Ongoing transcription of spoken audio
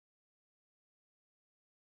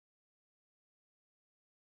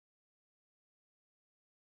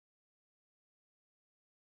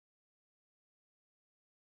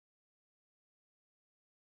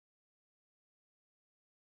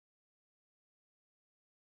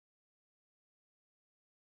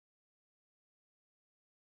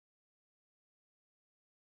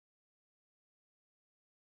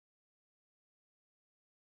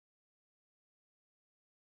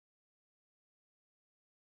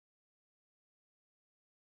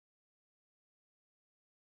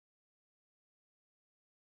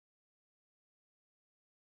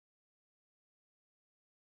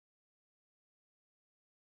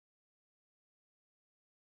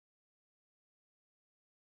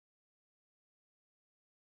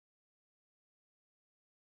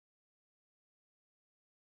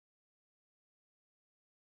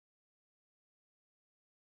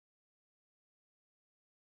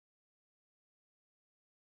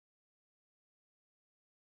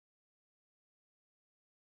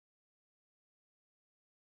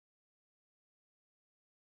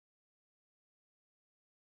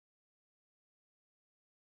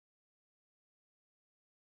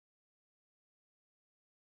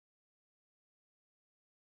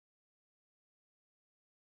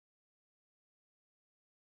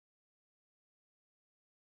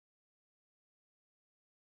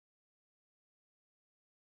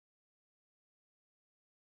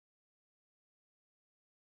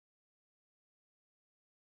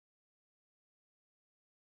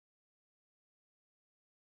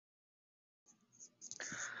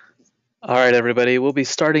All right, everybody. We'll be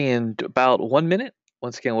starting in about 1 minute.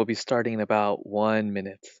 Once again, we'll be starting in about 1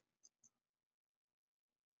 minute.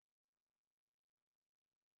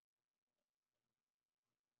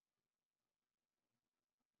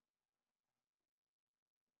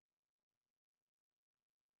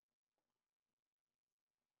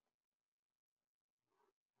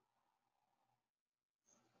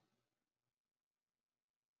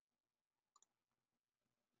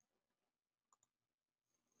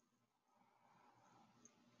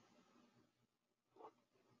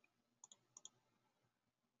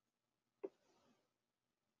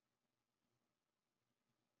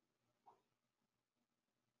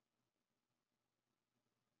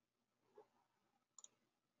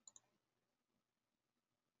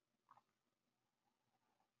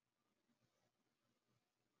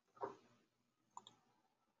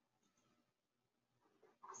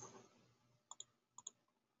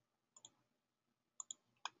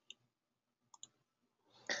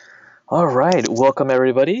 All right, welcome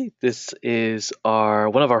everybody. This is our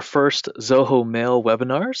one of our first Zoho Mail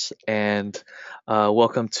webinars, and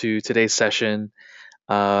welcome to today's session.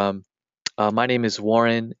 Um, my name is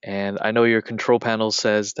Warren, and I know your control panel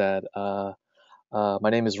says that my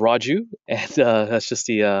name is Raju, and that's just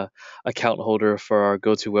the account holder for our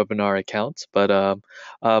GoToWebinar account. But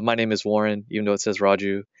my name is Warren, even though it says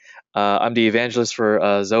Raju. I'm the evangelist for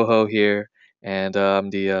Zoho here, and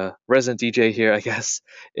I'm the resident DJ here, I guess,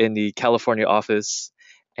 in the California office.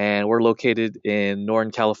 And we're located in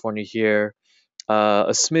Northern California here, a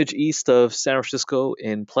smidge east of San Francisco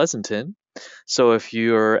in Pleasanton. So if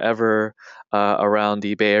you're ever around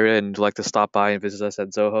the Bay Area and would like to stop by and visit us at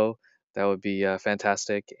Zoho, that would be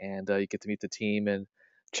fantastic. And you get to meet the team and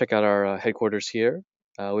check out our headquarters here.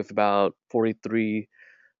 We have about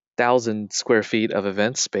 43,000 square feet of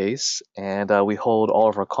event space, and we hold all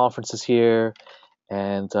of our conferences here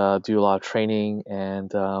and do a lot of training. And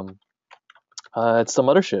it's the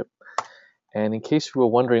mothership. And in case you were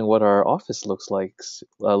wondering what our office looks like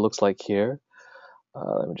here,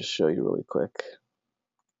 let me just show you really quick.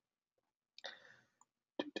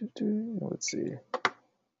 Let's see.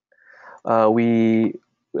 We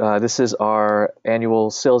This is our annual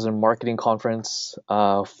sales and marketing conference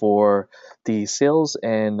for the sales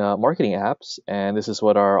and marketing apps, and this is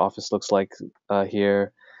what our office looks like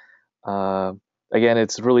here. Uh, Again,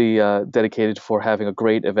 it's really dedicated for having a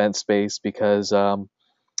great event space because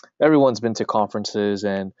everyone's been to conferences,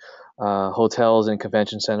 and hotels and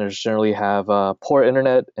convention centers generally have poor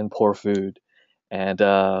internet and poor food, and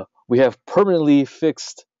we have permanently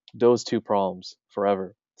fixed those two problems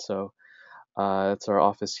forever. So that's our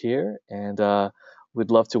office here, and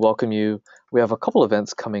we'd love to welcome you. We have a couple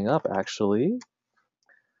events coming up, actually.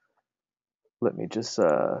 Let me just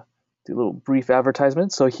do a little brief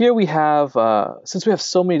advertisement. So here we have, since we have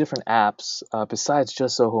so many different apps besides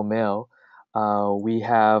just Zoho Mail, we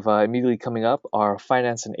have immediately coming up our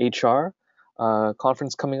Finance and HR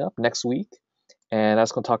conference coming up next week. And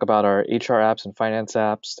that's going to talk about our HR apps and finance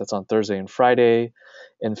apps. That's on Thursday and Friday.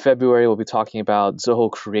 In February, we'll be talking about Zoho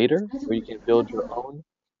Creator, where you can build your own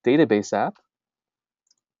database app.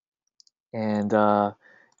 And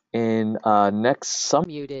in next summer,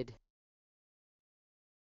 Muted.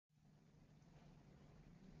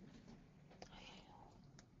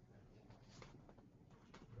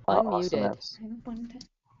 awesome Unmuted. apps.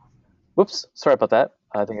 Whoops, sorry about that.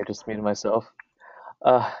 I think I just muted myself.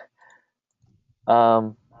 Uh,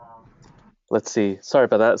 um, let's see. Sorry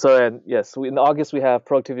about that. So, yes, in August we have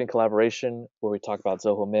productivity and collaboration, where we talk about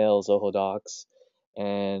Zoho Mail, Zoho Docs,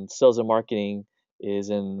 and sales and marketing is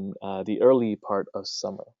in the early part of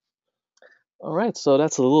summer. All right, so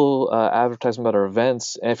that's a little advertisement about our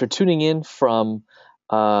events. And if you're tuning in from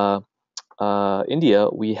uh, India,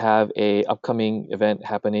 we have a upcoming event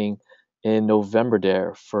happening in November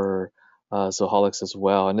there for Zoholics as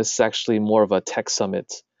well. And this is actually more of a tech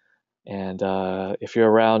summit. And if you're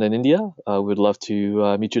around in India, we'd love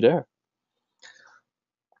to meet you there.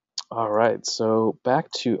 All right, so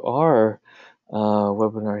back to our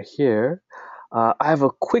webinar here. I have a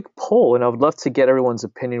quick poll, and I would love to get everyone's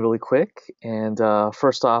opinion really quick. And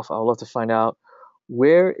first off, I would love to find out,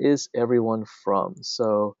 where is everyone from?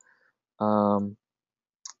 So um,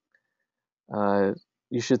 uh,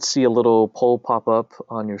 you should see a little poll pop up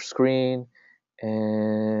on your screen,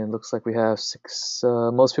 and looks like we have six.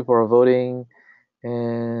 Most people are voting,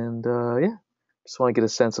 and yeah, just want to get a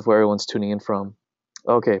sense of where everyone's tuning in from.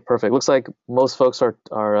 Okay, perfect. Looks like most folks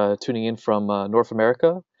are tuning in from North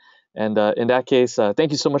America, and in that case,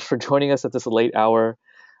 thank you so much for joining us at this late hour.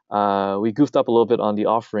 We goofed up a little bit on the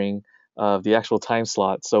offering of the actual time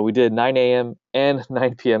slot, so we did 9 a.m. and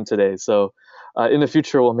 9 p.m. today. So in the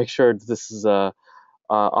future, we'll make sure this is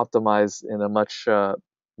optimized in a much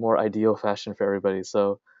more ideal fashion for everybody.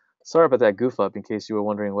 So sorry about that goof up in case you were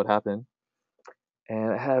wondering what happened.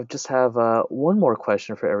 And I have one more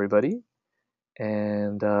question for everybody.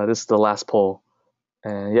 And this is the last poll.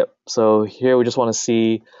 And yep, so here we just want to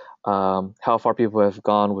see how far people have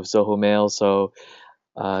gone with Zoho Mail. So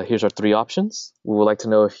here's our three options. We would like to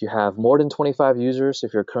know if you have more than 25 users,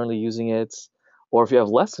 if you're currently using it, or if you have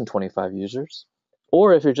less than 25 users,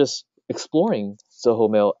 or if you're just exploring Zoho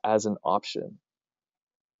Mail as an option.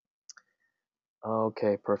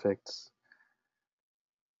 Okay, perfect.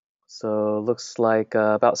 So looks like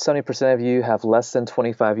about 70% of you have less than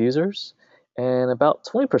 25 users, and about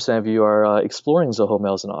 20% of you are exploring Zoho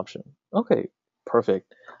Mail as an option. Okay,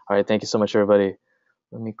 perfect. All right, thank you so much, everybody.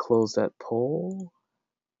 Let me close that poll.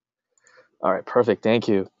 All right, perfect. Thank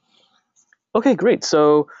you. Okay, great.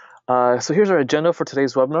 So here's our agenda for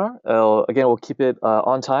today's webinar. Again, we'll keep it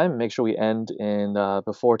on time. Make sure we end in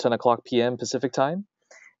before 10 o'clock p.m. Pacific time.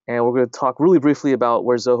 And we're going to talk really briefly about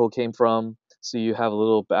where Zoho came from, so you have a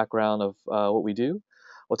little background of what we do.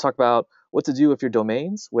 We'll talk about what to do with your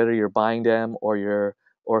domains, whether you're buying them or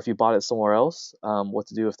if you bought it somewhere else, what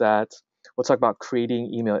to do with that. We'll talk about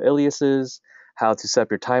creating email aliases, how to set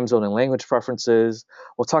up your time zone and language preferences.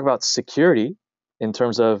 We'll talk about security in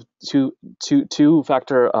terms of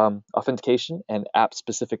two-factor authentication and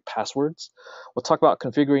app-specific passwords. We'll talk about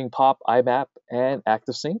configuring POP, IMAP, and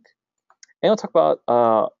ActiveSync. And we'll talk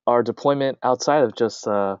about our deployment outside of just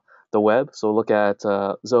the web. So we'll look at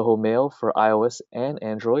Zoho Mail for iOS and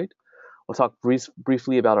Android. We'll talk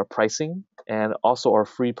briefly about our pricing and also our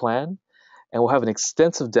free plan. And we'll have an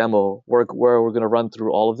extensive demo where we're going to run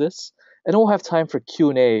through all of this. And then we'll have time for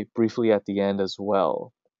Q&A briefly at the end as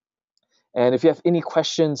well. And if you have any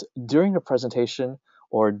questions during the presentation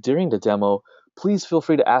or during the demo, please feel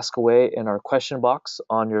free to ask away in our question box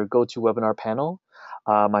on your GoToWebinar panel.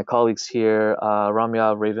 My colleagues here,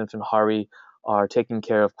 Ramya, Raven, and Hari, are taking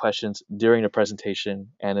care of questions during the presentation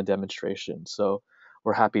and the demonstration. So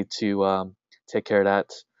we're happy to take care of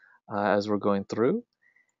that as we're going through.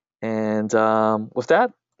 And with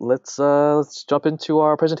that, let's jump into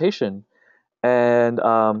our presentation. And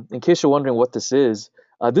in case you're wondering what this is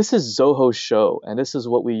Zoho Show, and this is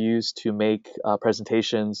what we use to make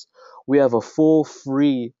presentations. We have a full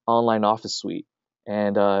free online office suite,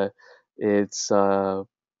 and it's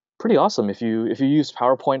pretty awesome. If you use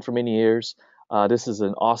PowerPoint for many years, this is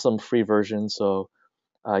an awesome free version. So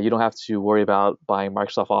you don't have to worry about buying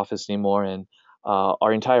Microsoft Office anymore. And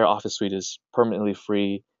our entire office suite is permanently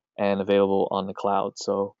free and available on the cloud.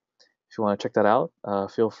 So if you want to check that out,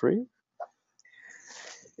 feel free.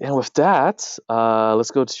 And with that,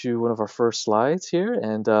 let's go to one of our first slides here.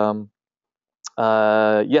 And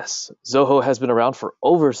yes, Zoho has been around for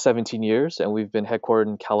over 17 years, and we've been headquartered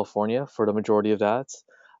in California for the majority of that.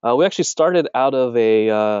 We actually started out of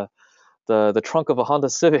the trunk of a Honda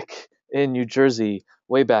Civic in New Jersey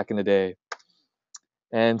way back in the day.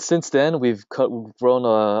 And since then, we've grown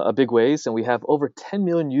a big ways, and we have over 10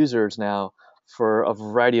 million users now for a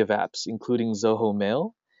variety of apps, including Zoho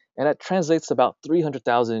Mail. And that translates to about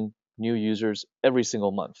 300,000 new users every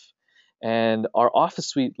single month. And our office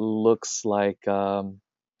suite looks like, jumping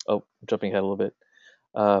ahead a little bit,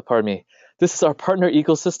 pardon me. This is our partner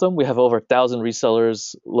ecosystem. We have over 1,000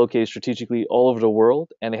 resellers located strategically all over the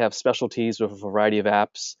world, and they have specialties with a variety of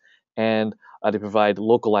apps, and they provide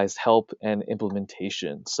localized help and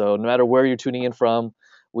implementation. So no matter where you're tuning in from,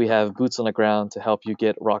 we have boots on the ground to help you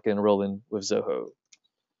get rocking and rolling with Zoho.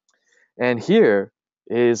 And here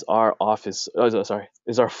is our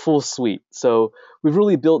is our full suite. So we've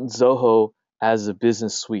really built Zoho as a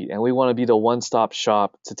business suite, and we want to be the one-stop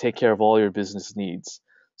shop to take care of all your business needs.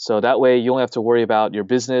 So that way you don't have to worry about your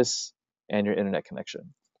business and your internet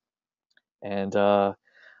connection. And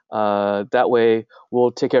that way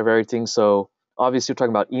we'll take care of everything. So obviously we're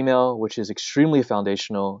talking about email, which is extremely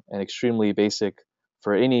foundational and extremely basic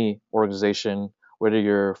for any organization, whether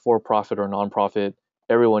you're for-profit or non-profit.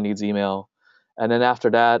 Everyone needs email. And then after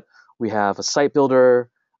that, we have a site builder.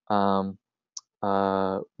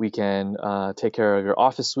 We can take care of your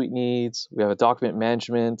office suite needs. We have a document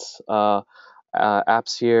management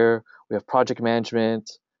apps here. We have project management,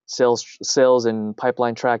 sales and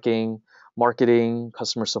pipeline tracking, marketing,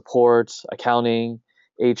 customer support, accounting,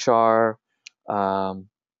 HR,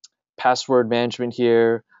 password management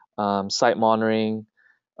here, site monitoring,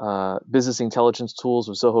 business intelligence tools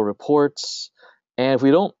with Zoho Reports. And if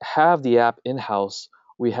we don't have the app in-house,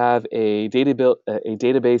 we have a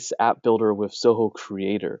database app builder with Zoho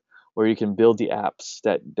Creator, where you can build the apps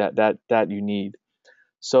that you need.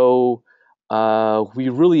 So we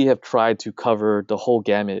really have tried to cover the whole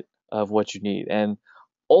gamut of what you need. And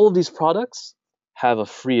all of these products have a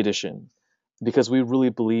free edition because we really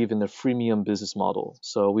believe in the freemium business model.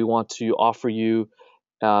 So we want to offer you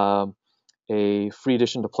um, a free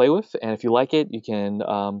edition to play with. And if you like it, you can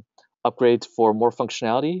upgrade for more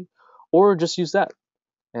functionality or just use that.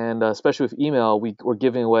 And especially with email, we're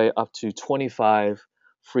giving away up to 25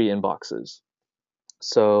 free inboxes.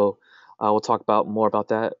 So we'll talk about more about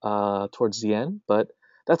that towards the end. But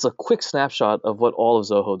that's a quick snapshot of what all of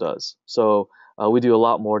Zoho does. So we do a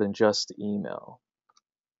lot more than just email.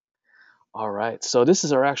 All right, so this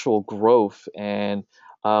is our actual growth, and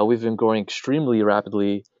we've been growing extremely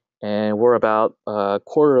rapidly, and we're about a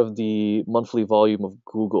quarter of the monthly volume of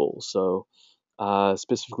Google. So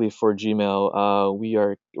specifically for Gmail, we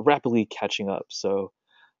are rapidly catching up. So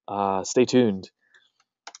stay tuned.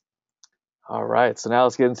 All right, so now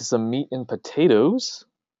let's get into some meat and potatoes.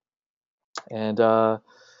 And yeah,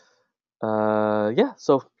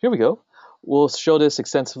 so here we go. We'll show this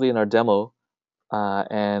extensively in our demo.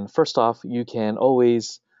 And first off, you can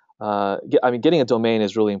always getting a domain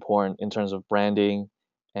is really important in terms of branding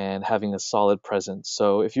and having a solid presence.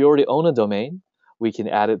 So if you already own a domain, we can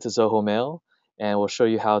add it to Zoho Mail, and we'll show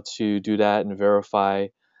you how to do that and verify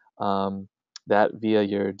that via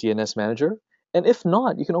your DNS manager. And if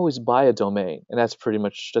not, you can always buy a domain, and that's pretty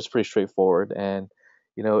straightforward. And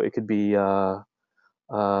it could be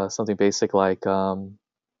something basic like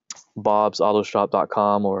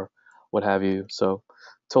bobsautoshop.com or what have you. So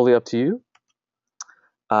totally up to you.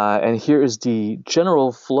 And here is the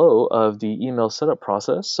general flow of the email setup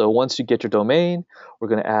process. So once you get your domain, we're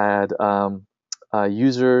going to add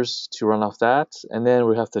users to run off that. And then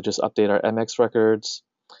we have to just update our MX records,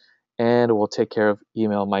 and we'll take care of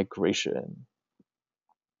email migration.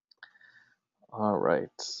 All right.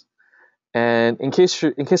 And in case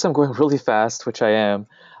I'm going really fast, which I am,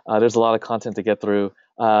 there's a lot of content to get through.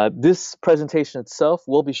 This presentation itself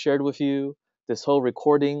will be shared with you. This whole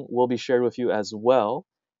recording will be shared with you as well,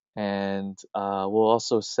 and we'll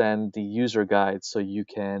also send the user guide so you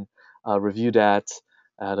can review that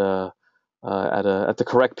at at the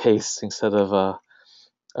correct pace instead of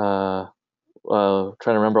trying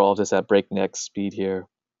to remember all of this at breakneck speed here.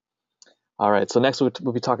 All right, so next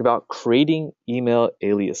we'll be talking about creating email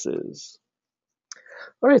aliases.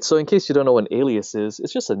 All right, so in case you don't know what an alias is,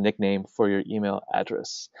 it's just a nickname for your email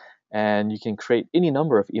address. And you can create any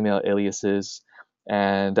number of email aliases,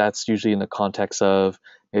 and that's usually in the context of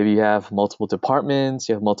maybe you have multiple departments,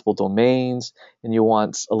 you have multiple domains, and you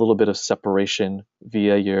want a little bit of separation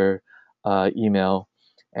via your email.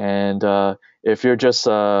 And if you're just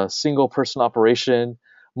a single person operation,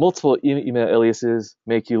 multiple email aliases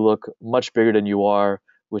make you look much bigger than you are,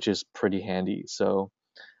 which is pretty handy. So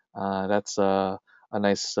that's a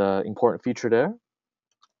nice important feature there.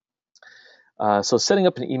 So setting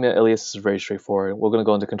up an email alias is very straightforward. We're going to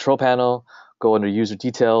go into control panel, go under user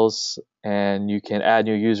details, and you can add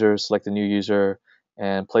new users, select a new user,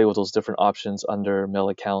 and play with those different options under mail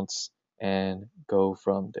accounts and go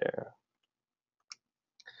from there.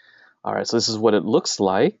 All right, so this is what it looks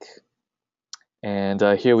like. And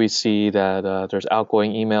here we see that there's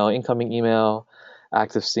outgoing email, incoming email,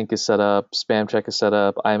 active sync is set up, spam check is set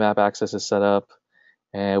up, IMAP access is set up,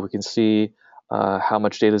 and we can see how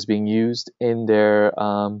much data is being used in their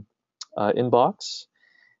inbox.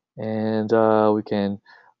 And we can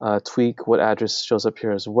tweak what address shows up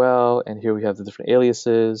here as well. And here we have the different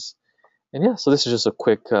aliases. And yeah, so this is just a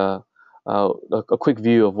quick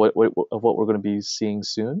view of what we're going to be seeing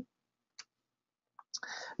soon.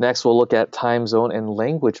 Next, we'll look at time zone and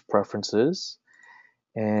language preferences.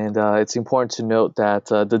 And it's important to note that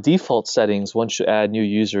the default settings, once you add new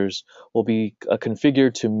users, will be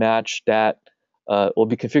configured to match the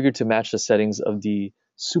settings of the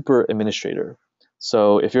super administrator.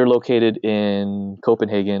 So if you're located in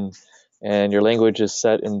Copenhagen and your language is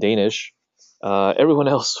set in Danish, everyone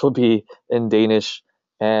else will be in Danish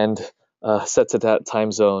and set to that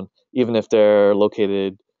time zone, even if they're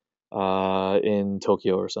located in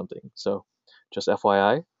Tokyo or something. So just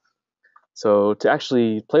FYI. So to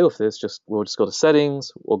actually play with this, we'll just go to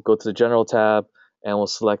settings, we'll go to the general tab, and we'll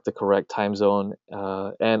select the correct time zone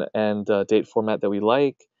and date format that we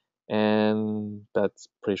like, and that's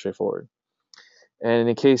pretty straightforward. And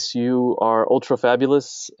in case you are ultra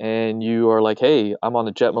fabulous and you are like, hey, I'm on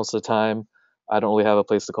the jet most of the time, I don't really have a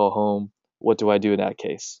place to call home, what do I do in that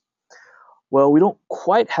case? Well, we don't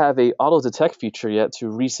quite have a auto detect feature yet to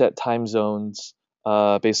reset time zones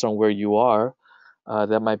based on where you are.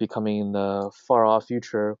 That might be coming in the far off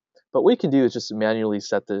future. But what you can do is just manually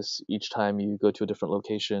set this each time you go to a different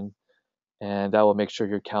location. and that will make sure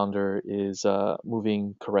your calendar is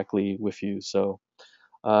moving correctly with you. So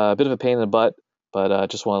a bit of a pain in the butt, but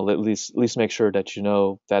just want to at least make sure that you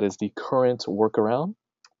know that is the current workaround.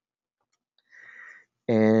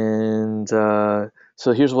 And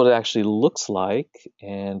so here's what it actually looks like.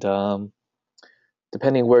 And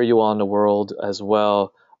depending where you are in the world as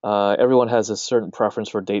well, everyone has a certain preference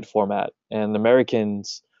for date format. And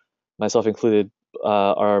Americans, myself included,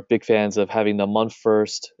 are big fans of having the month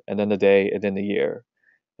first, and then the day, and then the year.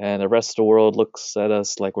 And the rest of the world looks at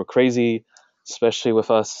us like we're crazy, especially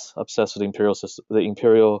with us obsessed with the imperial system, the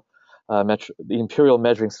imperial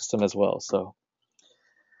measuring system as well. So,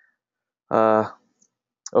 uh,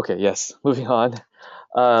 okay, yes, moving on.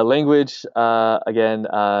 Language, again,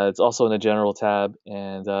 it's also in the general tab,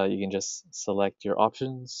 and you can just select your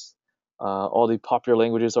options. All the popular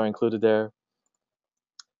languages are included there.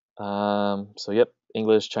 So yep,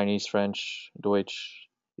 English, Chinese, French, Deutsch,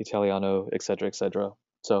 Italiano, etc., etc.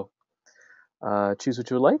 So choose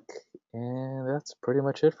what you like, and that's pretty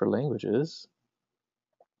much it for languages.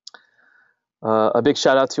 A big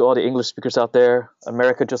shout out to all the English speakers out there.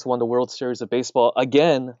 America just won the World Series of Baseball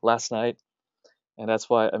again last night, and that's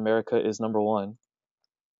why America is #1.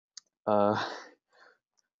 Uh,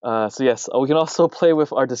 so yes, we can also play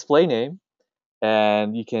with our display name,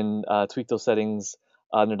 and you can tweak those settings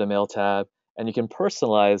under the Mail tab, and you can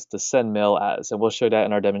personalize the Send Mail as, and we'll show that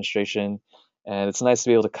in our demonstration. And it's nice to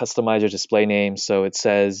be able to customize your display name so it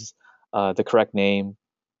says the correct name,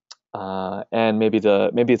 and maybe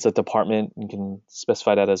it's a department. You can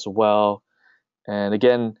specify that as well. And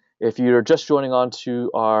again, if you're just joining on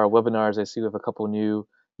to our webinars, I see we have a couple new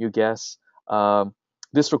guests.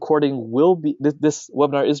 This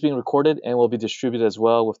webinar is being recorded and will be distributed as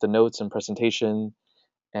well with the notes and presentation.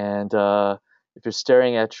 And if you're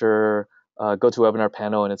staring at your GoToWebinar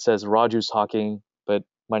panel and it says Raju's talking, but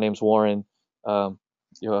my name's Warren,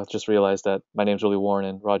 you'll just realize that my name's really Warren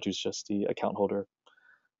and Raju's just the account holder.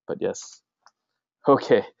 But yes.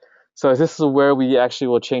 Okay, so this is where we actually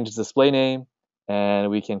will change the display name, and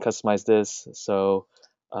we can customize this. So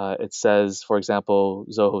it says, for example,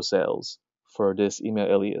 Zoho Sales for this email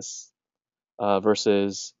alias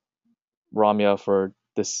versus Ramya for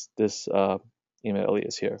this email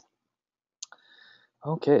alias here.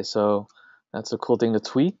 Okay, so that's a cool thing to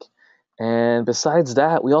tweak. And besides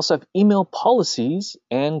that, we also have email policies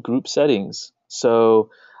and group settings. So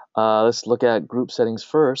let's look at group settings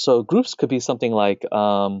first. So groups could be something like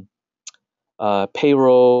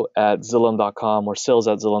payroll at Zillow.com or sales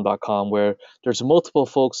at Zillow.com, where there's multiple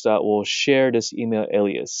folks that will share this email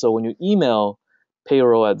alias. So when you email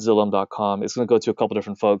payroll at Zillow.com, it's going to go to a couple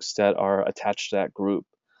different folks that are attached to that group.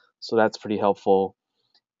 So that's pretty helpful.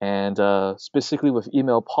 And specifically with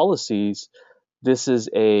email policies, this is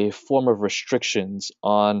a form of restrictions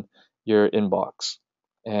on your inbox.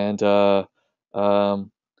 And I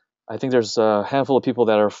think there's a handful of people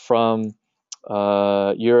that are from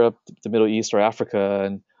Europe, the Middle East, or Africa,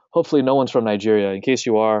 and hopefully no one's from Nigeria. In case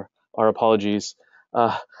you are, our apologies.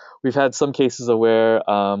 We've had some cases of where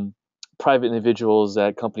private individuals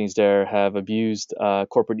at companies there have abused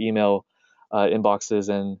corporate email inboxes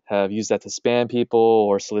and have used that to spam people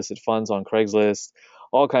or solicit funds on Craigslist,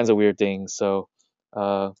 all kinds of weird things. So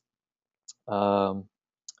uh, um,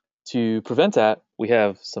 to prevent that, we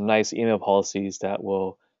have some nice email policies that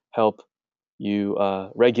will help you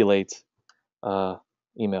regulate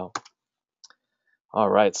email. All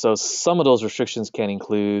right, so some of those restrictions can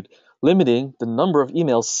include limiting the number of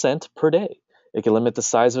emails sent per day. It can limit the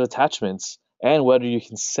size of attachments and whether you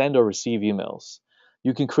can send or receive emails.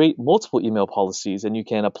 You can create multiple email policies and you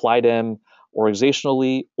can apply them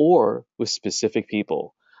organizationally or with specific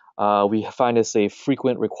people. We find this a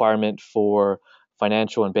frequent requirement for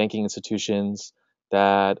financial and banking institutions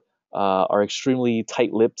that are extremely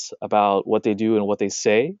tight-lipped about what they do and what they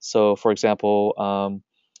say. So, for example,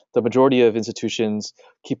 the majority of institutions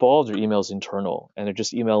keep all of their emails internal, and they're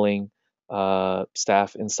just emailing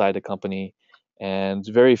staff inside the company. And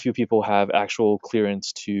very few people have actual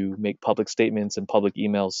clearance to make public statements and public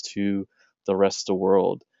emails to the rest of the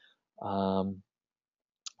world. Um,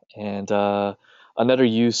 and another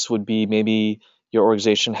use would be maybe your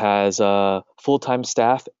organization has full-time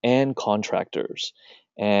staff and contractors,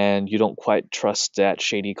 and you don't quite trust that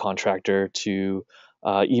shady contractor to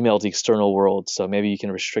email the external world. So maybe you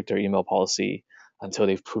can restrict their email policy until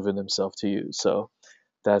they've proven themselves to you. So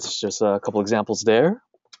that's just a couple examples there.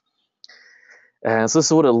 And so this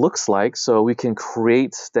is what it looks like. So we can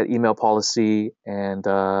create that email policy and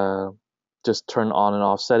just turn on and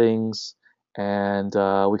off settings. And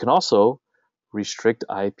we can also restrict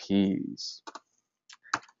IPs.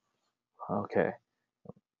 Okay.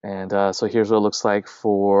 And so here's what it looks like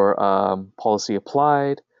for policy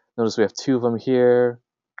applied. Notice we have two of them here.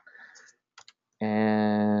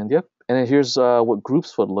 And yep, and then here's what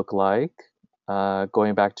groups would look like.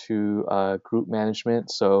 Going back to group management.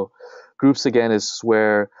 So groups, again, is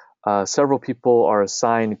where several people are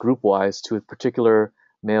assigned group-wise to a particular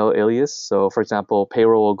mail alias. So for example,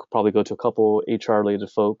 payroll will probably go to a couple HR-related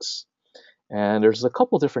folks. And there's a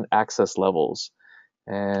couple different access levels.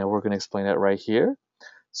 And we're going to explain that right here.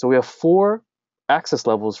 So we have 4 access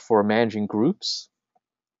levels for managing groups.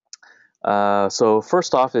 So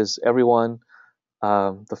first off is everyone,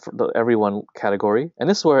 the everyone category, and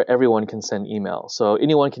this is where everyone can send email. So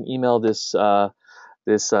anyone can email this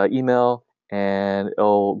email, and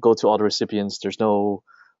it'll go to all the recipients. There's no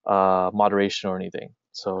moderation or anything.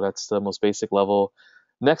 So that's the most basic level.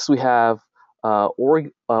 Next, we have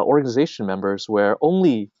organization members, where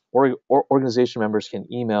only organization members can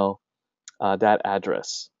email that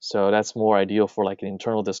address. So that's more ideal for like an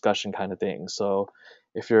internal discussion kind of thing. So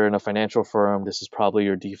if you're in a financial firm, this is probably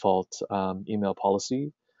your default email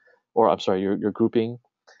policy, or I'm sorry, your grouping.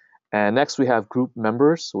 And next we have group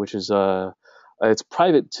members, which is it's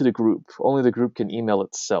private to the group. Only the group can email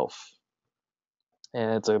itself,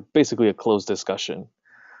 and it's basically a closed discussion.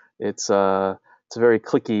 It's a very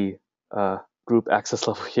clicky group access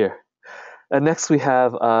level here. And next we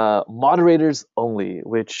have moderators only,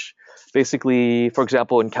 which basically, for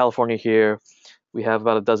example, in California here, we have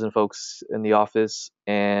about a dozen folks in the office,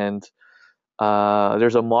 and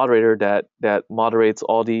there's a moderator that moderates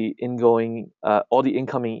all the incoming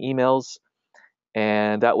emails,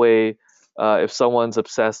 and that way, if someone's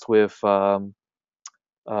obsessed with some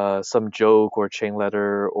joke or chain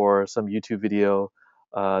letter or some YouTube video,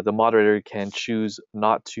 the moderator can choose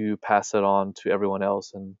not to pass it on to everyone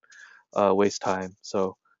else and waste time.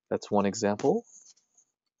 So that's one example.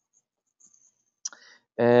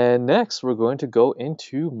 And next, we're going to go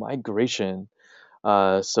into migration.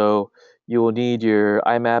 So you will need your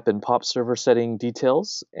IMAP and POP server setting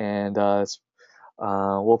details, and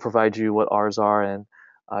we'll provide you what ours are, and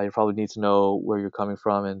you probably need to know where you're coming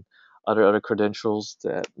from and other credentials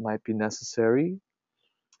that might be necessary.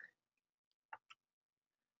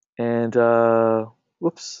 And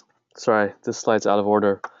whoops, sorry, this slide's out of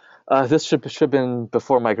order. This should have been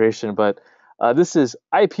before migration, but this is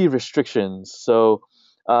IP restrictions. So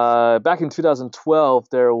back in 2012,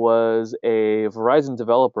 there was a Verizon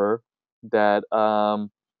developer that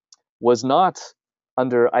was not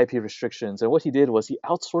under IP restrictions. And what he did was he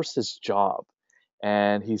outsourced his job,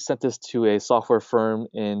 and he sent this to a software firm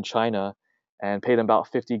in China and paid him about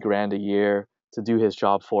 50 grand a year to do his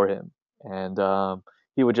job for him. And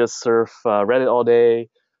he would just surf Reddit all day,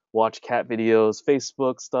 watch cat videos,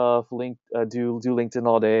 Facebook stuff, do LinkedIn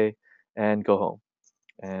all day, and go home.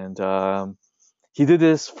 And he did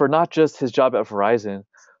this for not just his job at Verizon,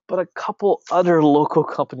 but a couple other local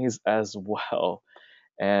companies as well.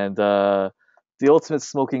 And the ultimate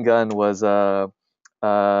smoking gun was uh,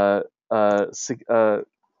 the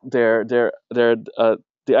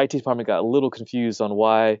IT department got a little confused on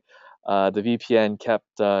why the VPN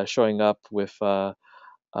kept showing up with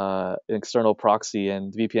an external proxy,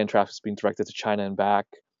 and the VPN traffic was being directed to China and back.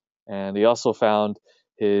 And they also found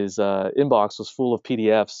his inbox was full of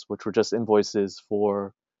PDFs, which were just invoices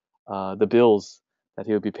for the bills that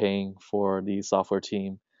he would be paying for the software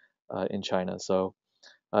team in China. So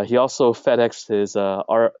he also FedExed his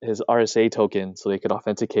RSA token so they could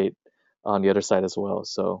authenticate on the other side as well.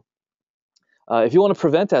 So if you want to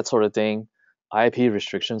prevent that sort of thing, IP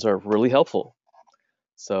restrictions are really helpful.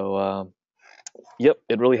 So yep,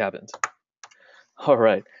 it really happened. All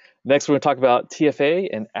right. Next, we're going to talk about TFA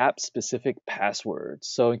and app-specific passwords.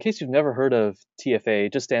 So in case you've never heard of TFA,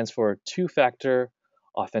 it just stands for two-factor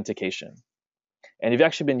authentication. And you've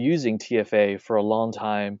actually been using TFA for a long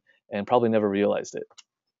time and probably never realized it.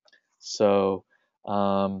 So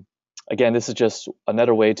again, this is just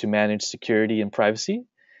another way to manage security and privacy.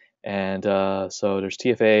 And so there's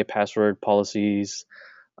TFA, password policies,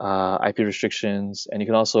 IP restrictions, and you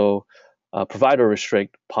can also provide or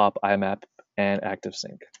restrict POP, IMAP, and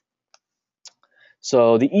ActiveSync.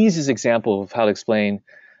 So the easiest example of how to explain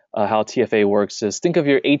how TFA works is think of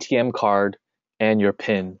your ATM card and your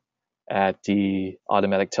PIN at the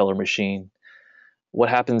automatic teller machine. What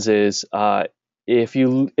happens is if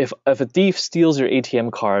a thief steals your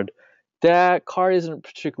ATM card, that card isn't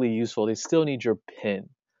particularly useful. They still need your PIN.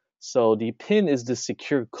 So the PIN is the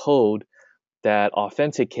secure code that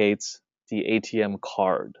authenticates the ATM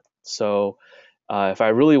card. So if I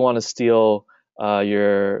really want to steal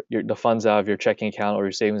the funds out of your checking account or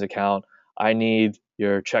your savings account, I need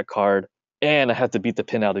your check card, and I have to beat the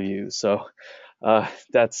PIN out of you. So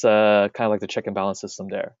That's kind of like the check and balance system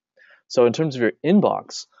there. So in terms of your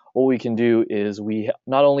inbox, what we can do is we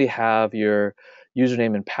not only have your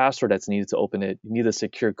username and password that's needed to open it, you need a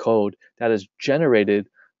secure code that is generated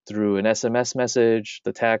through an SMS message,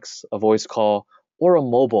 the text, a voice call, or a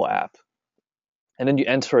mobile app. And then you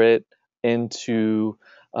enter it into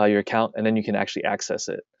your account, and then you can actually access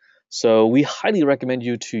it. So we highly recommend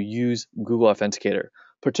you to use Google Authenticator,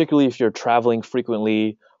 particularly if you're traveling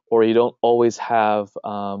frequently or you don't always have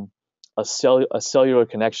a cellular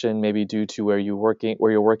connection, maybe due to where you're working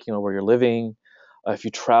or where you're living. If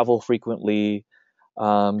you travel frequently,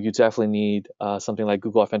 you definitely need something like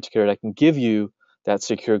Google Authenticator that can give you that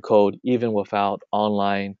secure code even without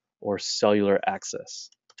online or cellular access.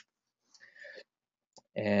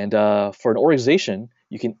 And for an organization,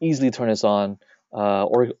 you can easily turn this on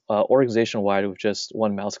organization-wide with just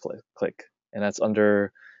one mouse click. And that's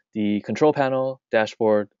under the control panel,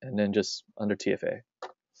 dashboard, and then just under TFA.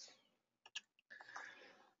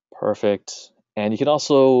 Perfect. And you can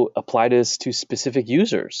also apply this to specific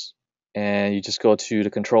users. And you just go to the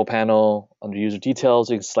control panel under user details.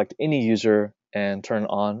 You can select any user and turn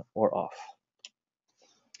on or off.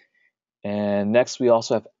 And next, we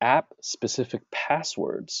also have app-specific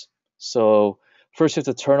passwords. So first, you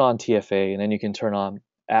have to turn on TFA, and then you can turn on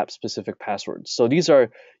app-specific passwords. So these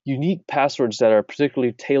are unique passwords that are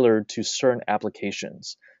particularly tailored to certain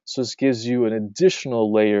applications. So this gives you an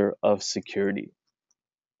additional layer of security.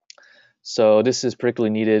 So this is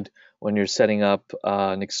particularly needed when you're setting up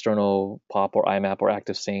an external POP or IMAP or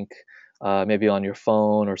ActiveSync, maybe on your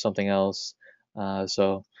phone or something else.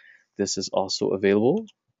 So this is also available.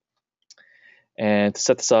 And to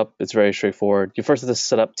set this up, it's very straightforward. You first have to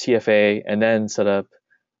set up TFA and then set up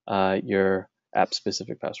your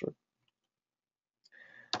app-specific password.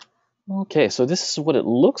 Okay, so this is what it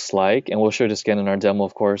looks like, and we'll show this again in our demo,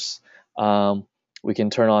 of course. We can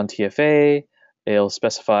turn on TFA. It'll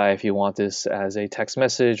specify if you want this as a text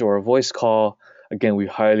message or a voice call. Again, we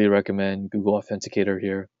highly recommend Google Authenticator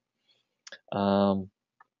here. And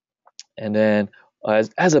then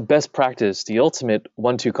as a best practice, the ultimate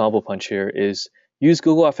 1-2 combo punch here is use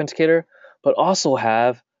Google Authenticator, but also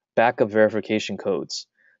have backup verification codes.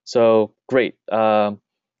 So great.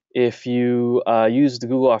 If you use the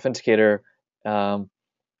Google Authenticator,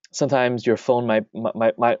 sometimes your phone might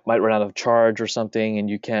run out of charge or something, and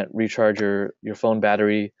you can't recharge your phone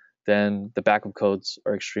battery. Then the backup codes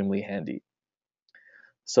are extremely handy.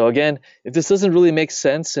 So again, if this doesn't really make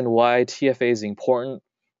sense and why TFA is important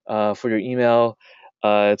for your email,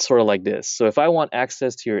 it's sort of like this. So if I want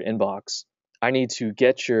access to your inbox, I need to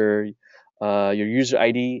get your user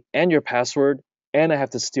ID and your password, and I have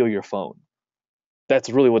to steal your phone. That's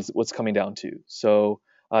really what's coming down to. So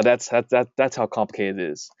that's how complicated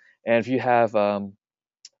it is. And if you have Google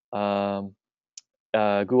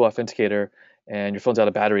Authenticator and your phone's out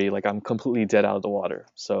of battery, like I'm completely dead out of the water.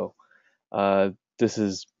 So this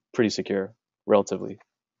is pretty secure, relatively.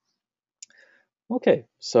 Okay,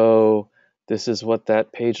 so this is what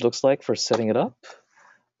that page looks like for setting it up.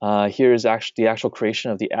 Here is actually the actual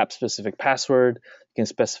creation of the app-specific password. You can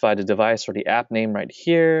specify the device or the app name right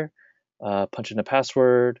here, punch in a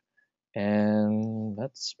password, and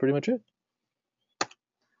that's pretty much it.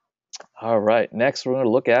 All right, next we're going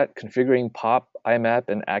to look at configuring POP, IMAP,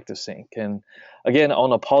 and ActiveSync. And again, I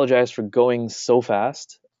want to apologize for going so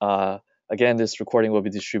fast. Again, this recording will be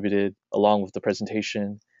distributed along with the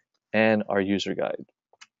presentation and our user guide.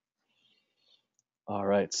 All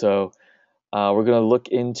right, so we're going to look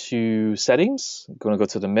into settings. We're going to go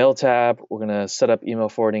to the Mail tab. We're going to set up email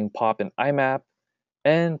forwarding, POP, and IMAP,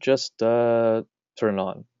 and just turn it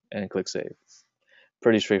on and click Save.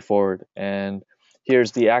 Pretty straightforward. And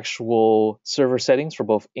here's the actual server settings for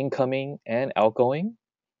both incoming and outgoing.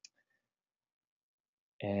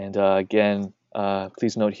 And again,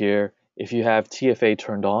 please note here, if you have TFA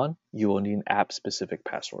turned on, you will need an app-specific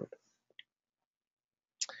password.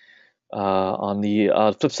 On the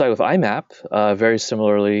flip side with IMAP, very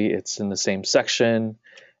similarly, it's in the same section.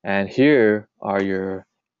 And here are your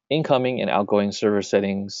incoming and outgoing server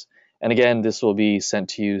settings. And again, this will be sent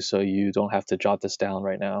to you, so you don't have to jot this down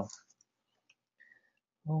right now.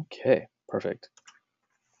 Okay, perfect.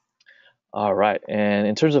 All right, and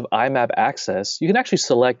in terms of IMAP access, you can actually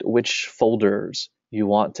select which folders you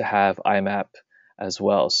want to have IMAP as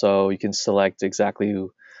well. So you can select exactly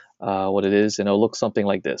what it is, and it'll look something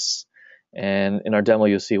like this. And in our demo,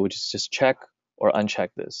 you'll see which is just check or uncheck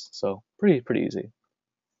this. So pretty easy.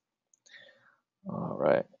 All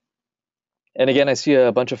right. And again, I see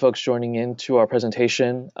a bunch of folks joining into our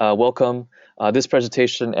presentation. Welcome. This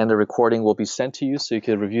presentation and the recording will be sent to you so you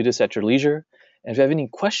can review this at your leisure. And if you have any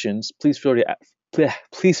questions, please feel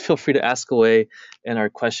free to ask away in our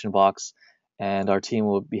question box, and our team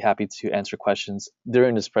will be happy to answer questions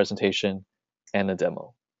during this presentation and the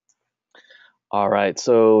demo. All right,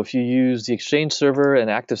 so if you use the Exchange server and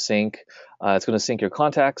ActiveSync, it's going to sync your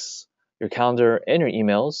contacts, your calendar, and your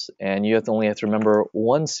emails, and you only have to remember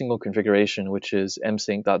one single configuration, which is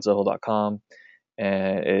msync.zoho.com,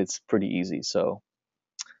 and it's pretty easy, so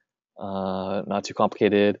not too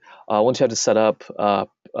complicated. Once you have this set up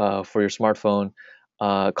for your smartphone,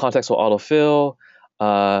 contacts will autofill,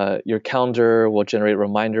 your calendar will generate a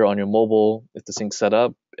reminder on your mobile if the sync's set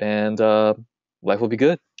up, and life will be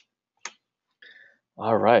good.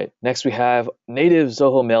 All right, next we have native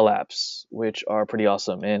Zoho Mail apps, which are pretty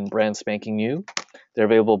awesome and brand spanking new. They're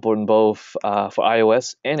available in both for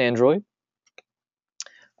iOS and Android.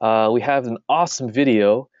 We have an awesome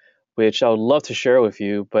video, which I would love to share with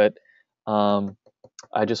you, but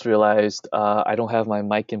I just realized I don't have my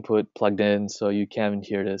mic input plugged in, so you can't even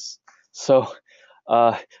hear this. So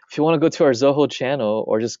if you want to go to our Zoho channel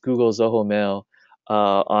or just Google Zoho Mail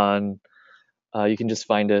you can just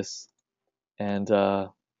find us and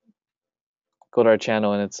go to our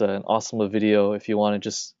channel, and it's an awesome little video if you want to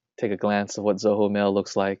just take a glance of what Zoho Mail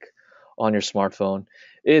looks like on your smartphone.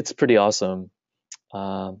 It's pretty awesome.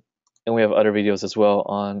 And we have other videos as well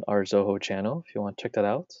on our Zoho channel if you want to check that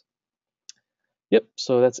out. Yep,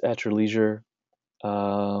 so that's at your leisure.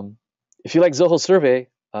 If you like Zoho Survey,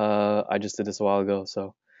 I just did this a while ago,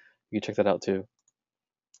 so you can check that out too.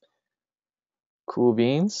 Cool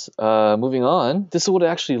beans. Moving on, this is what it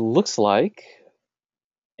actually looks like.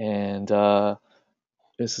 And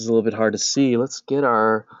this is a little bit hard to see. Let's get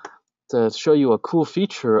to show you a cool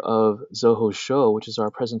feature of Zoho Show, which is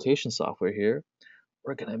our presentation software here.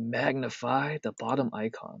 We're gonna magnify the bottom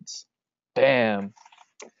icons. Bam!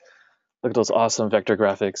 Look at those awesome vector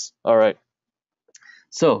graphics. All right.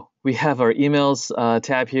 So we have our emails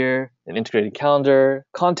tab here, an integrated calendar,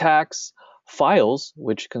 contacts, files,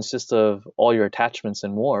 which consist of all your attachments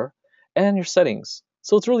and more, and your settings.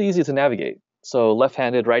 So it's really easy to navigate. So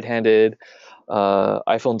left-handed, right-handed,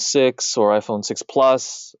 iPhone 6 or iPhone 6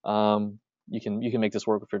 Plus, you can make this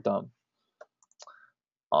work with your thumb.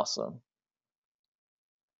 Awesome.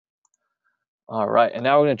 All right, and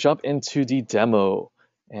now we're going to jump into the demo,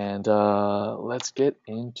 and let's get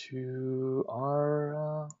into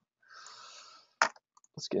our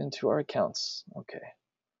accounts. Okay.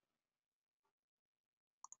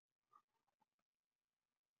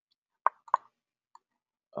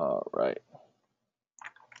 All right.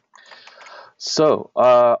 So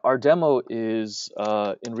our demo is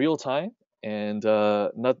in real time, and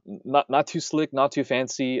not too slick, not too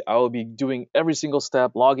fancy. I will be doing every single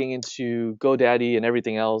step, logging into GoDaddy and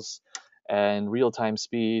everything else, and real time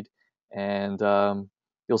speed. And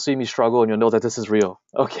you'll see me struggle, and you'll know that this is real.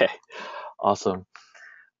 Okay, awesome.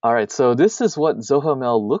 All right, so this is what Zoho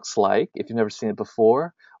Mail looks like if you've never seen it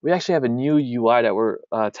before. We actually have a new UI that we're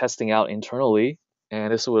testing out internally,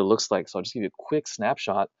 and this is what it looks like. So I'll just give you a quick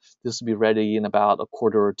snapshot. This will be ready in about a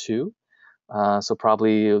quarter or two. So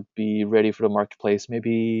probably it'll be ready for the marketplace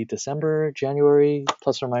maybe December, January,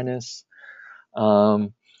 plus or minus.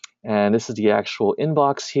 And this is the actual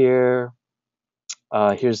inbox here.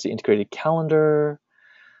 Here's the integrated calendar,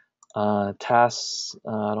 tasks.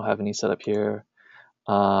 I don't have any set up here.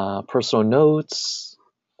 Personal notes,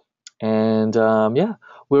 and yeah,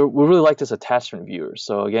 we really like this attachment viewer.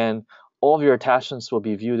 So again, all of your attachments will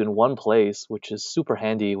be viewed in one place, which is super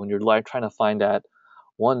handy when you're trying to find that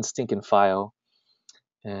one stinking file.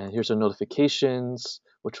 And here's the notifications,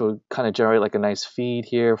 which will kind of generate like a nice feed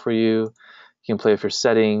here for you. You can play with your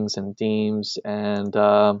settings and themes, and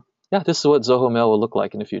yeah, this is what Zoho Mail will look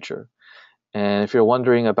like in the future. And if you're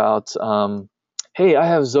wondering about, hey, I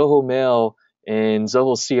have Zoho Mail in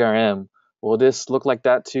Zoho CRM, will this look like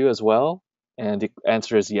that too as well? And the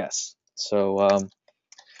answer is yes. So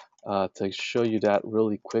to show you that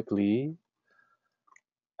really quickly,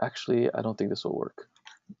 actually, I don't think this will work.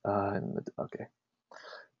 Okay.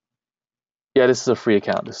 Yeah, this is a free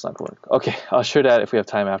account. This is not going to work. Okay, I'll share that if we have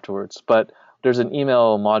time afterwards. But there's an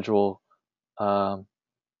email module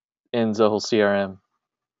in Zoho CRM.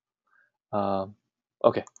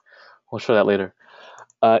 Okay, we'll show that later.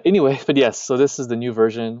 Anyway, but yes, so this is the new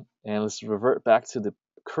version, and let's revert back to the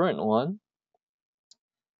current one.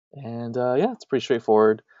 And yeah, it's pretty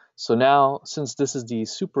straightforward. So now, since this is the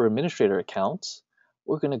super administrator account,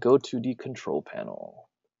 we're going to go to the control panel.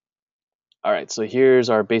 All right, so here's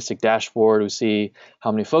our basic dashboard. We see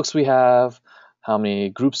how many folks we have, how many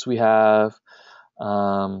groups we have.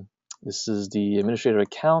 This is the administrator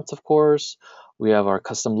account, of course. We have our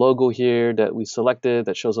custom logo here that we selected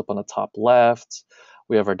that shows up on the top left.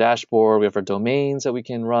 We have our dashboard. We have our domains that we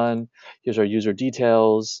can run. Here's our user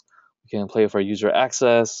details. We can play with our user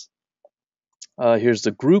access. Here's the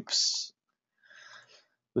groups.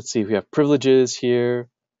 Let's see, we have privileges here,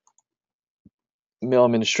 mail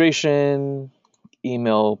administration,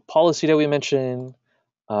 email policy that we mentioned,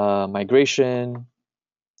 migration,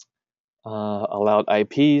 allowed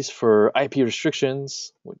IPs for IP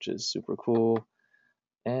restrictions, which is super cool.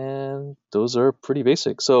 And those are pretty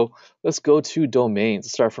basic. So let's go to domains.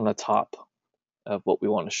 Let's start from the top of what we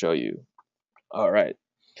want to show you. All right.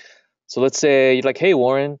 So let's say you're like, hey,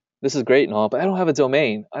 Warren, this is great and all, but I don't have a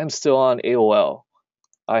domain. I'm still on AOL.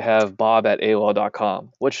 I have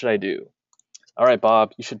bob@aol.com. What should I do? All right,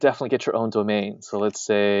 Bob, you should definitely get your own domain. So let's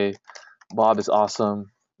say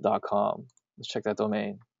bobisawesome.com. Let's check that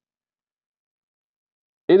domain.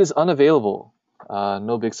 It is unavailable.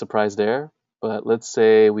 No big surprise there. But let's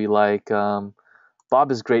say we like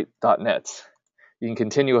bobisgreat.net. You can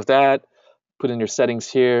continue with that, put in your settings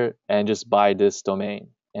here, and just buy this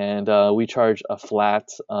domain. And we charge a flat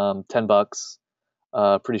 $10,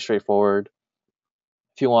 pretty straightforward.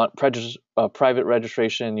 If you want private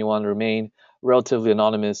registration, you want to remain relatively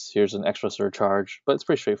anonymous, here's an extra surcharge, but it's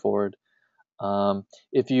pretty straightforward.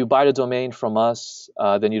 If you buy the domain from us,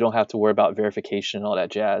 then you don't have to worry about verification and all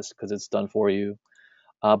that jazz because it's done for you.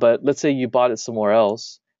 But let's say you bought it somewhere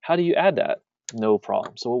else. How do you add that? No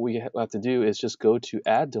problem. So what we have to do is just go to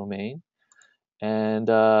add domain and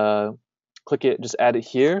click it, just add it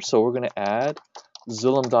here. So we're going to add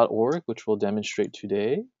xylem.org, which we'll demonstrate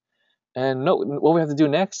today. And note, what we have to do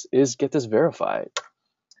next is get this verified.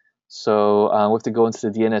 So we have to go into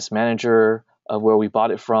the DNS manager of where we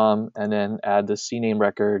bought it from, and then add the CNAME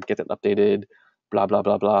record, get it updated, blah, blah,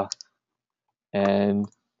 blah, blah. And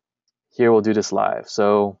here we'll do this live.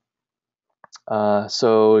 So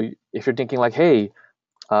if you're thinking like, hey,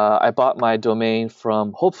 I bought my domain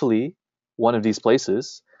from hopefully one of these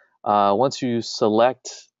places, once you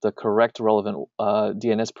select the correct relevant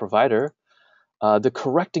DNS provider, the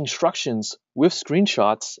correct instructions with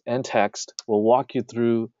screenshots and text will walk you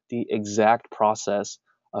through the exact process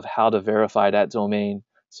of how to verify that domain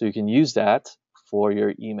so you can use that for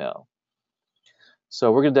your email.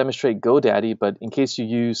 So we're going to demonstrate GoDaddy, but in case you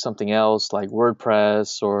use something else like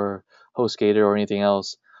WordPress or HostGator or anything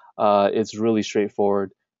else, it's really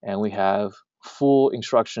straightforward, and we have full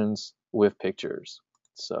instructions with pictures.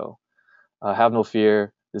 So have no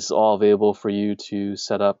fear. This is all available for you to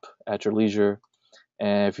set up at your leisure.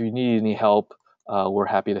 And if you need any help, we're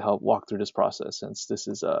happy to help walk through this process, since this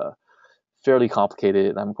is fairly complicated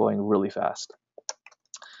and I'm going really fast.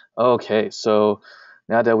 Okay, so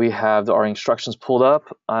now that we have our instructions pulled up,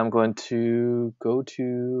 I'm going to go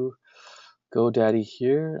to GoDaddy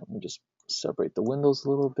here. Let me just separate the windows a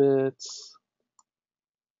little bit.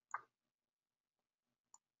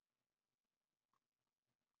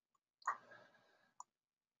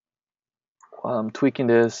 While I'm tweaking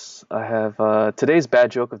this, I have today's bad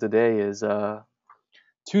joke of the day is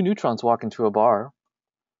 2 neutrons walk into a bar,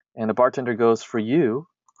 and the bartender goes, "For you,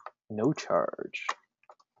 no charge."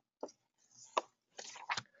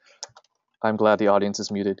 I'm glad the audience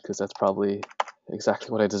is muted because that's probably exactly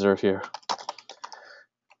what I deserve here.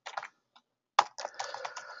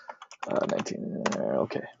 19,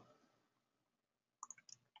 okay.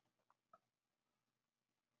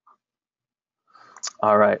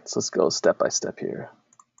 All right, so let's go step by step here.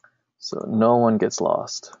 So no one gets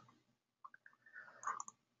lost.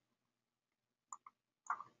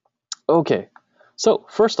 Okay, so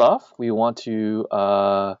first off, we want to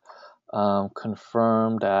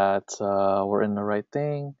confirm that we're in the right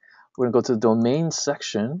thing. We're gonna go to the domain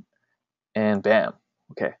section, and bam,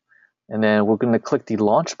 okay. And then we're gonna click the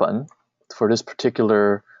launch button for this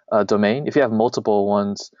particular domain. If you have multiple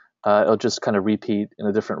ones, it'll just kind of repeat in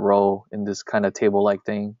a different row in this kind of table-like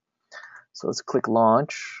thing. So let's click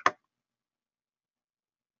launch.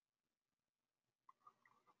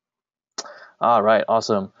 All right,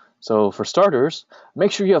 awesome. So for starters,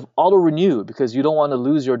 make sure you have auto renew because you don't want to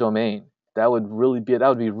lose your domain. That would be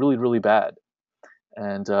really bad,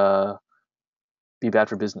 and be bad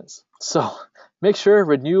for business. So make sure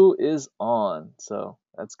renew is on. So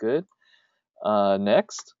that's good.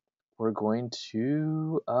 Next, we're going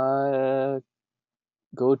to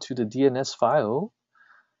go to the DNS file,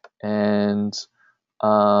 and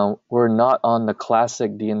we're not on the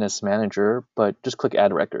classic DNS manager, but just click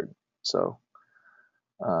add record. So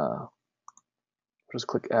just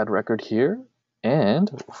click add record here, and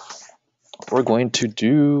we're going to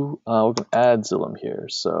add Xylem here.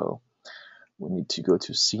 So we need to go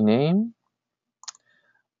to CNAME,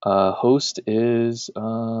 Host is,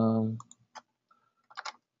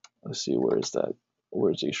 let's see, where is that?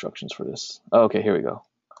 Where's the instructions for this? Oh, okay, here we go.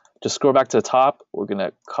 Just scroll back to the top. We're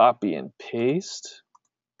gonna copy and paste.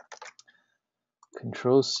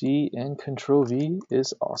 Control C and Control V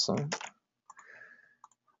is awesome.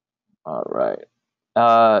 All right.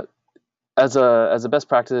 As a best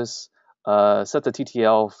practice, set the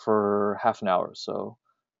TTL for half an hour, so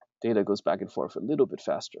data goes back and forth a little bit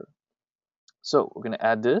faster. So we're gonna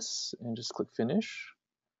add this and just click finish,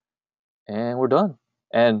 and we're done.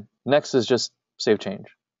 And next is just save change,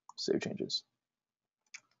 save changes.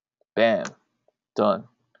 Bam, done.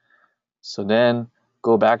 So then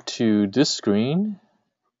go back to this screen.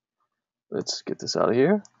 Let's get this out of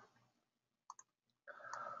here.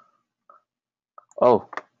 Oh,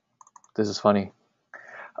 this is funny,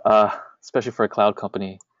 especially for a cloud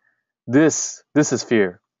company. This is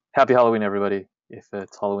fear. Happy Halloween, everybody, if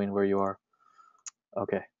it's Halloween where you are.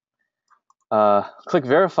 Okay. Click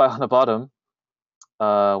verify on the bottom.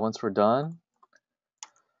 Once we're done,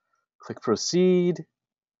 click proceed,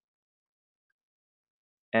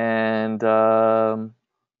 and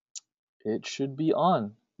it should be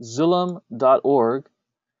on. Xylem.org.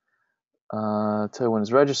 Tell you when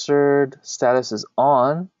it's registered, status is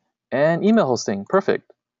on, and email hosting,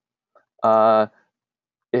 perfect.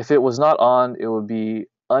 If it was not on, it would be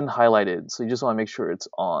unhighlighted, so you just want to make sure it's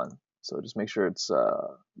on. So just make sure it's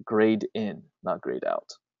grayed in, not grayed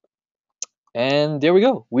out. And there we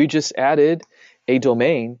go. We just added a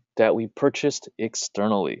domain that we purchased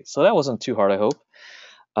externally. So that wasn't too hard, I hope.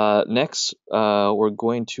 Next, we're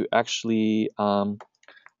going to actually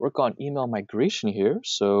work on email migration here.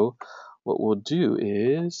 So what we'll do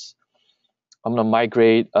is I'm going to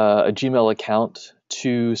migrate a Gmail account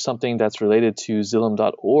to something that's related to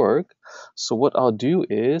Xylem.org. So what I'll do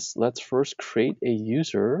is let's first create a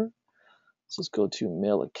user. So let's go to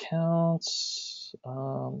mail accounts.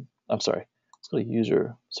 I'm sorry. Let's go to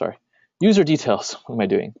user. Sorry. User details. What am I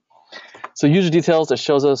doing? So user details, that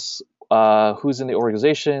shows us who's in the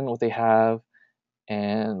organization, what they have.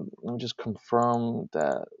 And let me just confirm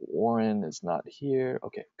that Warren is not here.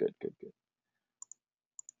 Okay, good.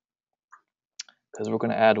 Because we're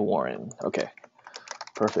going to add Warren. Okay,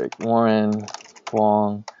 perfect. Warren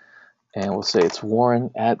Wong. And we'll say it's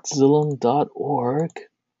warren@xylem.org.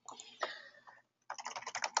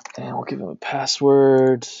 And we'll give him a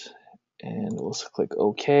password. And we'll click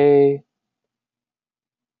OK.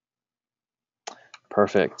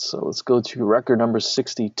 Perfect. So let's go to record number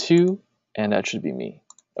 62. And that should be me.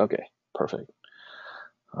 Okay, perfect.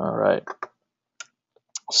 All right.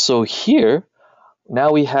 So here,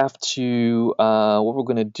 now we have to, what we're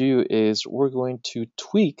going to do is we're going to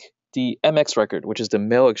tweak the MX record, which is the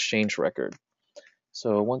mail exchange record.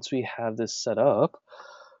 So once we have this set up,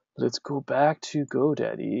 let's go back to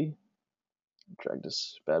GoDaddy. Drag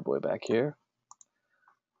this bad boy back here.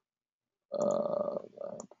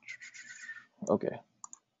 Okay.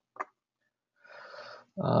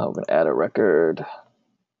 We're going to add a record.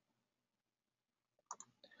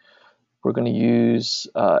 We're going to use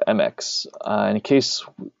MX. In case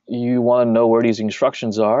you want to know where these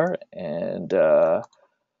instructions are, and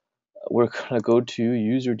we're going to go to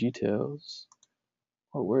user details.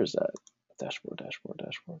 Oh, where is that? Dashboard.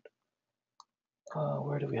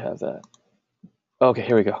 Where do we have that? Okay,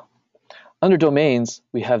 here we go. Under domains,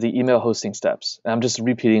 we have the email hosting steps. And I'm just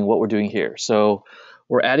repeating what we're doing here. So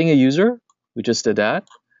we're adding a user. We just did that.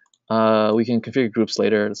 We can configure groups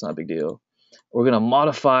later. It's not a big deal. We're going to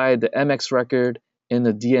modify the MX record in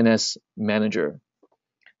the DNS manager.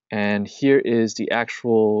 And here is the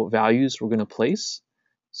actual values we're going to place.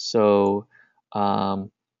 So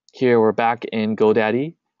here we're back in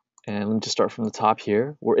GoDaddy. And let me just start from the top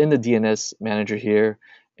here. We're in the DNS manager here.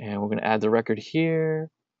 And we're going to add the record here.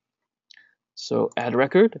 So add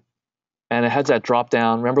record. And it has that drop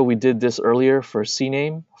down. Remember we did this earlier for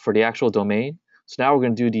CNAME, for the actual domain. So now we're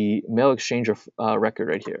going to do the mail exchanger record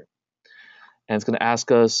right here. And it's going to ask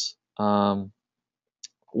us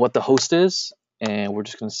what the host is. And we're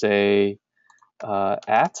just going to say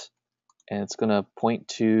at. And it's going to point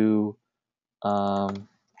to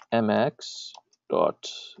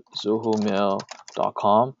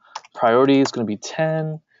mx.zohomail.com. Priority is going to be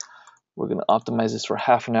 10. We're going to optimize this for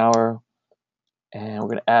half an hour. And we're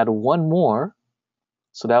going to add one more.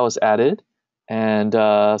 So that was added. And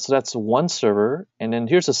so that's one server. And then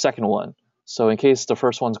here's the second one. So in case the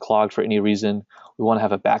first one's clogged for any reason, we want to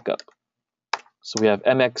have a backup. So we have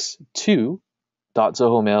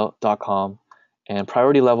mx2.zohomail.com. And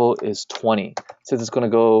priority level is 20. Since it's going to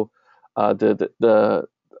go, it's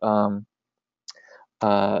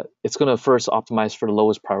going to first optimize for the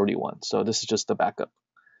lowest priority one. So this is just the backup.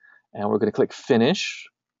 And we're going to click finish,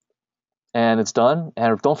 and it's done.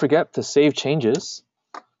 And don't forget to save changes.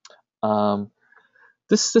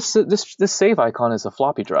 This save icon is a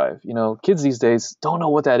floppy drive. You know, kids these days don't know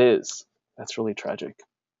what that is. That's really tragic.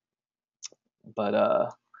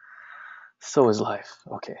 But so is life.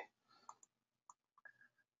 Okay.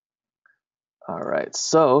 All right,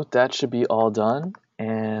 so that should be all done.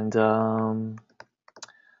 And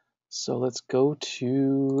so let's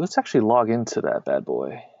actually log into that bad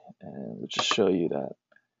boy, and we'll just show you that.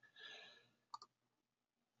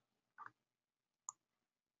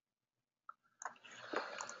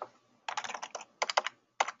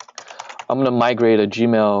 I'm going to migrate a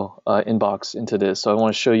Gmail inbox into this. So I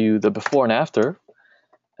want to show you the before and after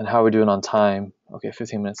and how we're doing on time. Okay,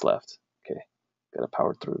 15 minutes left. Okay, got to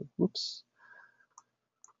power through. Whoops.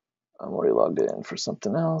 I'm already logged in for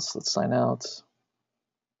something else. Let's sign out.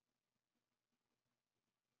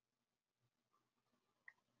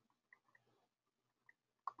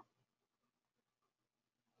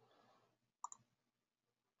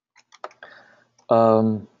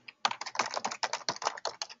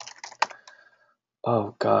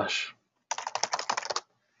 Oh gosh.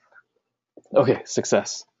 Okay,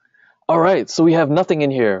 success. All right, so we have nothing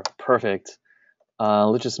in here. Perfect.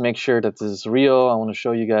 Let's just make sure that this is real. I want to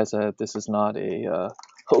show you guys that this is not a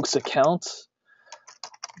hoax account.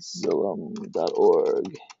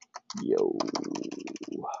 Zoho.org. Yo.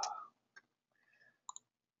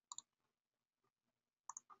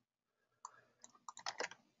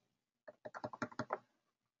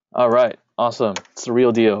 All right, awesome. It's the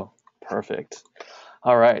real deal. Perfect.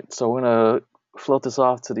 All right, so we're gonna float this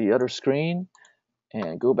off to the other screen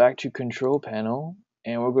and go back to control panel,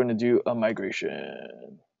 and we're going to do a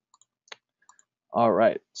migration. All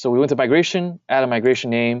right, so we went to migration, add a migration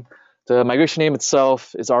name. The migration name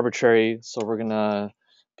itself is arbitrary, so we're gonna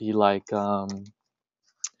be like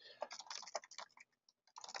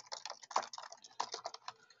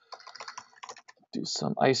do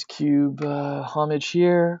some Ice Cube homage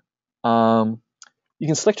here. You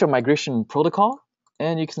can select your migration protocol,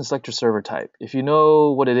 and you can select your server type. If you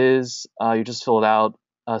know what it is, you just fill it out.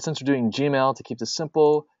 Since we're doing Gmail, to keep this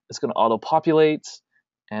simple, it's going to auto-populate,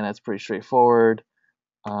 and that's pretty straightforward.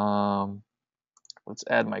 Let's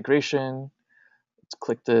add migration. Let's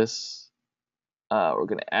click this. We're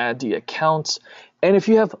going to add the account. And if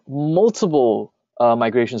you have multiple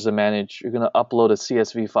migrations to manage, you're going to upload a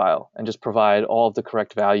CSV file and just provide all of the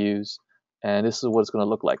correct values. And this is what it's going to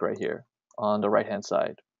look like right here on the right-hand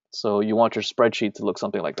side. So you want your spreadsheet to look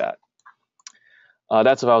something like that.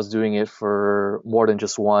 That's if I was doing it for more than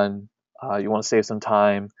just one. You want to save some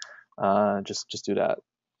time, just do that.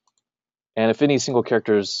 And if any single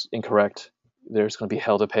character is incorrect, there's going to be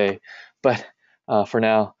hell to pay. But for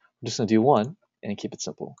now, I'm just going to do one and keep it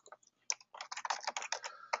simple.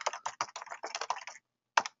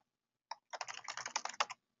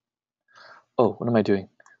 Oh, what am I doing?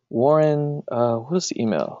 Warren, what is the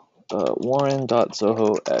email?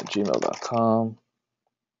 warren.zoho@gmail.com.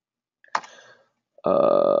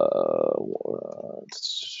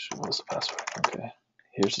 What is the password? Okay,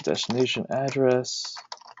 here's the destination address.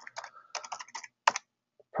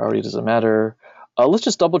 Priority doesn't matter. Let's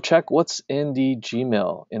just double check what's in the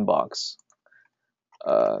Gmail inbox,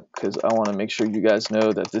 because I want to make sure you guys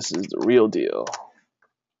know that this is the real deal.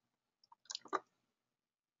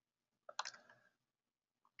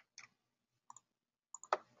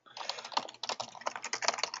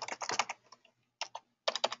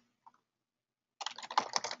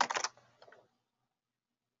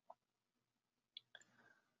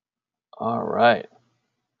 All right.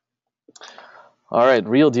 All right,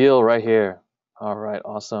 real deal right here. All right,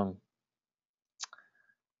 awesome.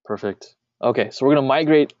 Perfect. Okay, so we're going to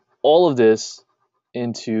migrate all of this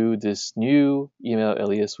into this new email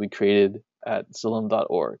alias we created at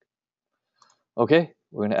xylem.org. Okay,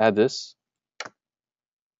 we're going to add this.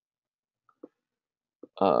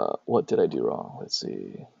 What did I do wrong? Let's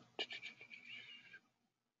see.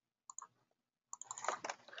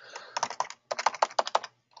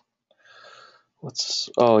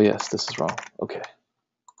 Oh yes, this is wrong. Okay.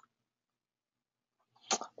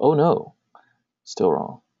 Oh no, still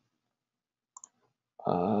wrong.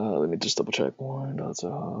 Let me just double check.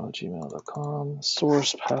 warren.zoho@gmail.com.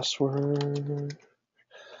 Source password.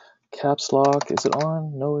 Caps lock. Is it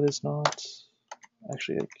on? No, it is not.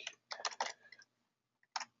 Actually,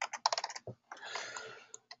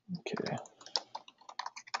 okay.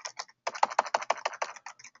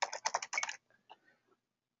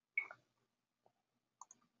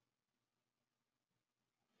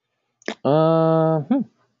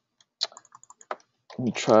 Let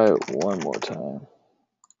me try it one more time.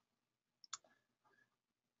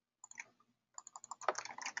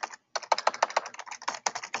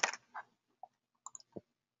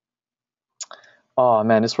 Oh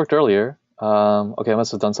man, this worked earlier. Okay, I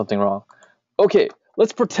must have done something wrong. Okay,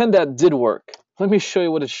 let's pretend that did work. Let me show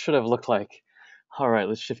you what it should have looked like. All right,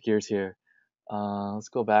 let's shift gears here. Let's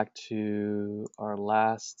go back to our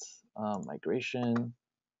last migration.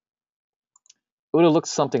 It would have looked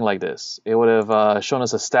something like this. It would have shown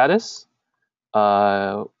us a status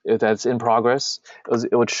that's in progress.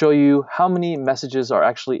 It would show you how many messages are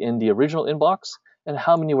actually in the original inbox and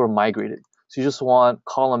how many were migrated. So you just want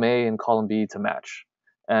column A and column B to match,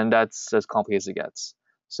 and that's as complicated as it gets.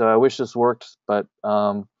 So I wish this worked, but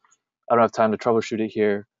I don't have time to troubleshoot it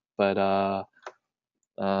here. But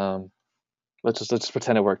um, let's just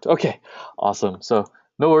pretend it worked. Okay, awesome. So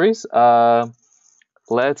no worries.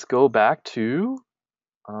 Let's go back to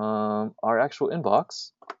our actual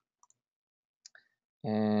inbox.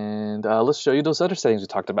 And let's show you those other settings we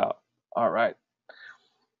talked about. All right.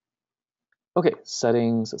 Okay,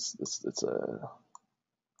 settings. Let's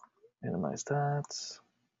minimize that.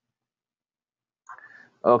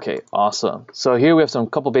 Okay, awesome. So here we have some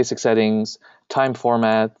couple basic settings. Time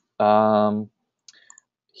format.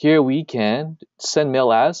 Here we can send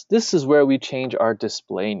mail as. This is where we change our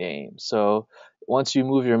display name. So once you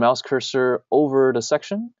move your mouse cursor over the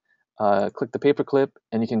section, click the paperclip,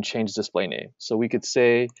 and you can change display name. So we could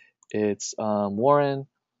say it's Warren,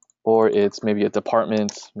 or it's maybe a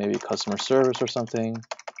department, maybe customer service or something.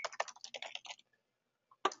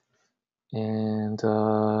 And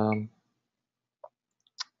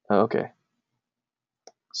okay,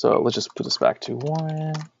 so let's just put this back to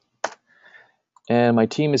Warren. And my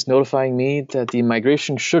team is notifying me that the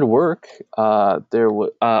migration should work.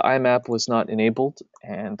 IMAP was not enabled,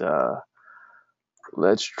 and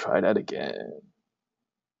let's try that again.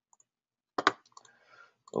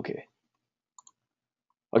 Okay.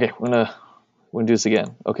 Okay, we're gonna do this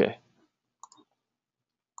again. Okay.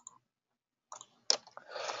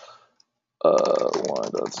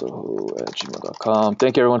 Warren.zoho@gmail.com.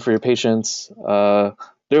 Thank you everyone for your patience.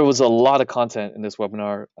 There was a lot of content in this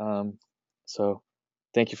webinar, so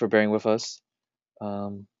thank you for bearing with us.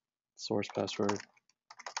 Source password,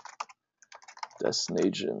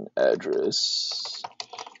 destination address.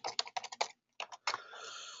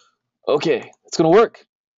 Okay, it's gonna work.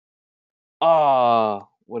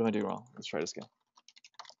 What am I doing wrong? Let's try this again.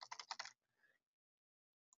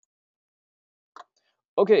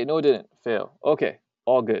 Okay, no, it didn't. Fail. Okay,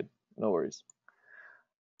 all good. No worries.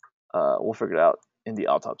 We'll figure it out in the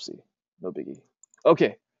autopsy. No biggie.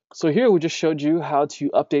 Okay, so here we just showed you how to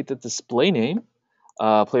update the display name.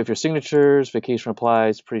 Play with your signatures, vacation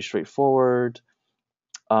replies, pretty straightforward.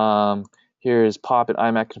 Here's POP and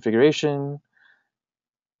IMAP configuration.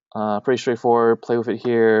 Pretty straightforward. Play with it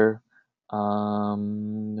here.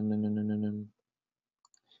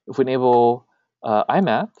 If we enable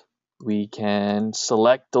IMAP, we can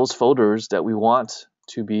select those folders that we want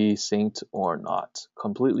to be synced or not.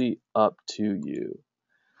 Completely up to you.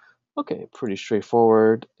 Okay, pretty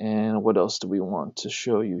straightforward. And what else do we want to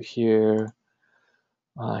show you here?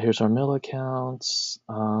 Here's our mail accounts.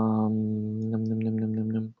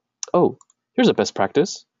 Oh, here's a best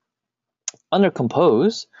practice. Under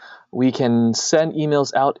Compose, we can send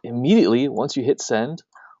emails out immediately once you hit send,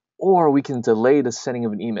 or we can delay the sending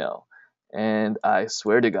of an email. And I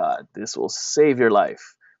swear to God, this will save your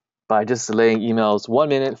life by just delaying emails 1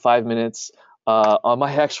 minute, 5 minutes. On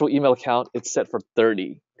my actual email account, it's set for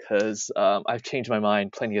 30 because I've changed my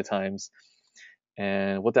mind plenty of times.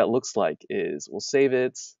 And what that looks like is we'll save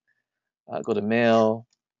it, go to mail,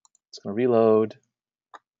 it's going to reload.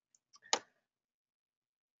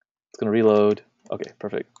 It's going to reload. Okay,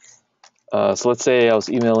 perfect. So let's say I was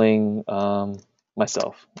emailing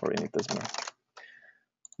myself, or any doesn't matter.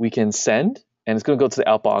 We can send, and it's going to go to the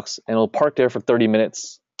outbox, and it'll park there for 30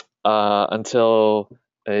 minutes until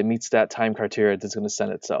it meets that time criteria that's going to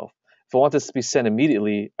send itself. If I want this to be sent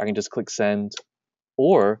immediately, I can just click send,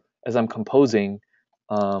 or as I'm composing,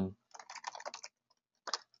 I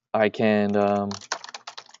can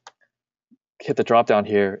hit the drop down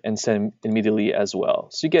here and send immediately as well.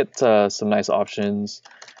 So you get some nice options.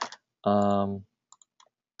 You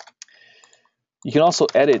can also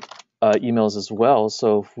edit emails as well.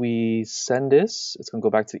 So if we send this, it's going to go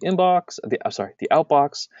back to the inbox, the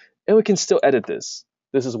outbox, and we can still edit this.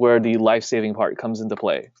 This is where the life-saving part comes into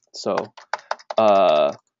play. So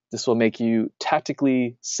this will make you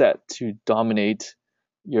tactically set to dominate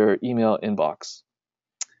your email inbox.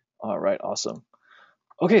 All right, awesome.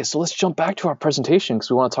 Okay, so let's jump back to our presentation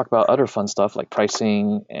because we want to talk about other fun stuff like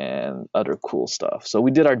pricing and other cool stuff. So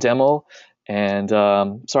we did our demo, and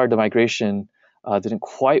sorry, the migration didn't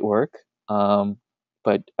quite work,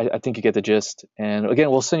 but I think you get the gist. And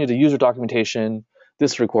again, we'll send you the user documentation.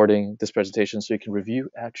 this recording, this presentation, so you can review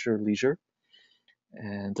at your leisure.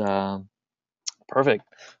 And perfect.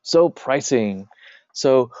 So pricing.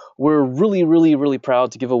 So we're really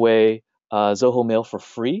proud to give away Zoho Mail for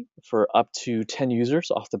free for up to 10 users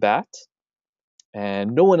off the bat.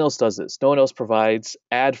 And no one else does this. No one else provides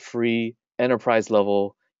ad-free enterprise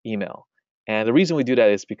level email. And the reason we do that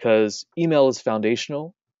is because email is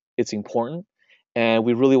foundational, it's important, and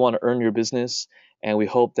we really want to earn your business. And we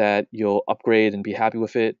hope that you'll upgrade and be happy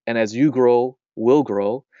with it. And as you grow, we'll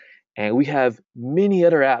grow. And we have many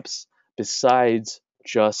other apps besides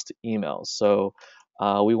just email. So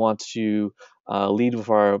we want to lead with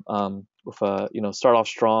our start off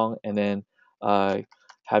strong, and then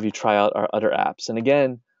have you try out our other apps. And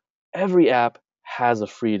again, every app has a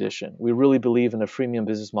free edition. We really believe in a freemium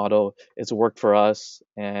business model. It's worked for us,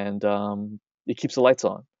 and it keeps the lights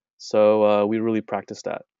on. So we really practice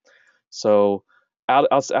that. So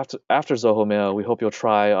after Zoho Mail, we hope you'll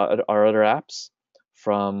try our other apps,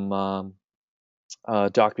 from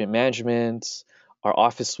document management, our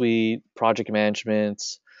office suite, project management,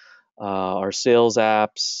 our sales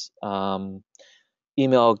apps,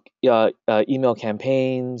 email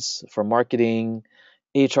campaigns for marketing,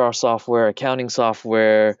 HR software, accounting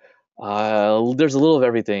software. There's a little of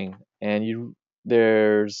everything, and you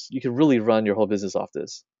can really run your whole business off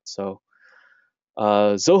this. So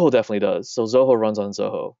Zoho definitely does. So Zoho runs on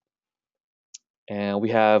Zoho, and we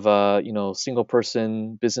have single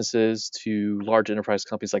person businesses to large enterprise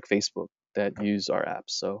companies like Facebook that use our apps.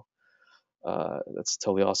 So that's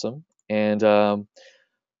totally awesome. And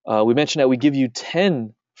we mentioned that we give you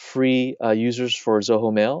 10 free users for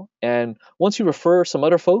Zoho Mail. And once you refer some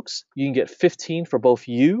other folks, you can get 15 for both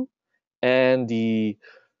you and the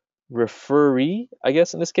referee, I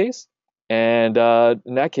guess, in this case. And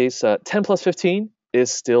in that case, 10 plus 15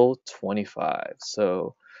 is still 25.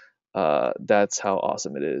 So that's how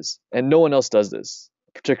awesome it is. And no one else does this,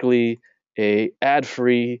 particularly a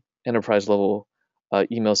ad-free enterprise level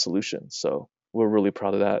email solution. So we're really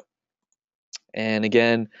proud of that. And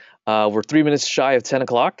again, we're 3 minutes shy of 10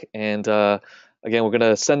 o'clock. And again, we're going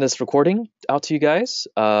to send this recording out to you guys.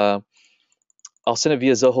 I'll send it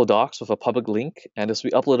via Zoho Docs with a public link. And this will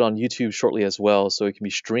be uploaded on YouTube shortly as well, so it can be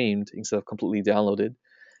streamed instead of completely downloaded.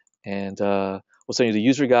 And we'll send you the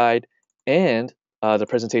user guide and the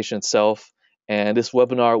presentation itself. And this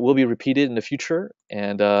webinar will be repeated in the future.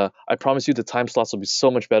 And I promise you the time slots will be so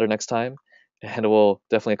much better next time. And it will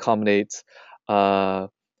definitely accommodate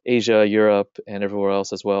Asia, Europe, and everywhere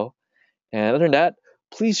else as well. And other than that,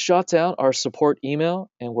 please jot down our support email,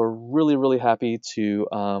 and we're really happy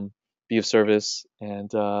to be of service and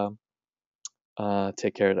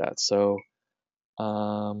take care of that. So,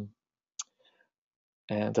 so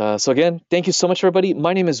again, thank you so much, everybody.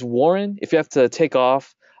 My name is Warren. If you have to take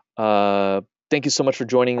off, thank you so much for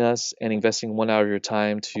joining us and investing 1 hour of your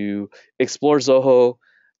time to explore Zoho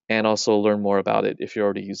and also learn more about it if you're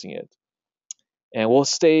already using it. And we'll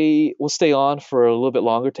stay on for a little bit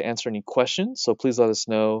longer to answer any questions. So please let us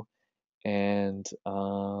know. And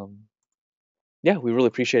yeah, we really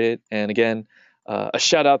appreciate it. And again, a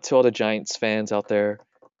shout out to all the Giants fans out there.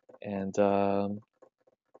 And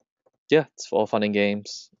yeah, it's all fun and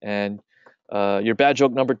games. And your bad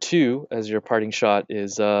joke number 2 as your parting shot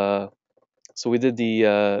is so we did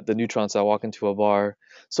the neutrons that walk into a bar.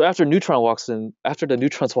 So after the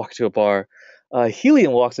neutrons walk into a bar,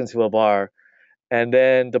 helium walks into a bar. And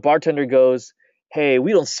then the bartender goes, "Hey,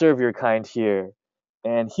 we don't serve your kind here."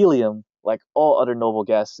 And helium, like all other noble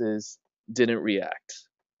gases, didn't react.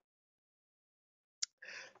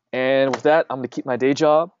 And with that, I'm going to keep my day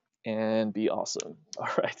job and be awesome. All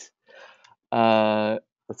right.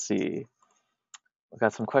 Let's see. I've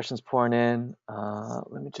got some questions pouring in.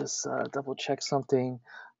 Let me just double check something.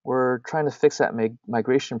 We're trying to fix that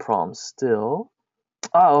migration problem still.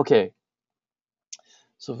 Okay.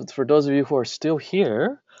 So for those of you who are still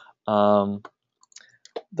here, the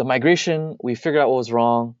migration, we figured out what was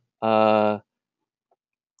wrong.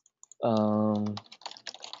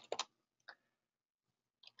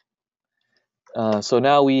 So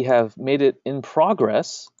now we have made it in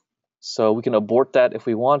progress. So we can abort that if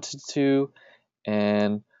we wanted to,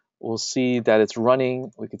 and we'll see that it's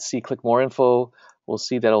running. We could see click more info. We'll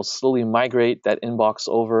see that it'll slowly migrate that inbox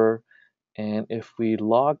over. And if we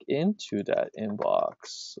log into that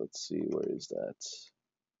inbox, let's see, where is that?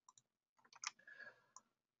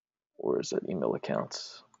 Where is that email account?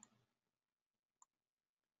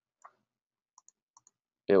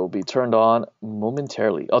 It will be turned on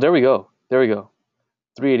momentarily. Oh, there we go.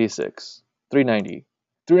 386, 390,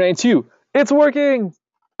 392. It's working!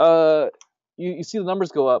 You see the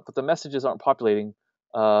numbers go up, but the messages aren't populating.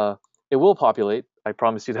 It will populate. I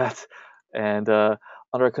promise you that. And on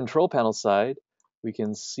our control panel side, we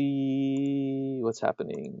can see what's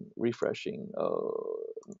happening. Refreshing. Oh,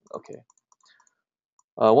 okay.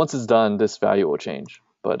 Once it's done, this value will change.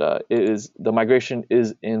 But the migration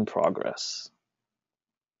is in progress.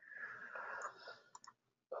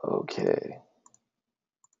 Okay.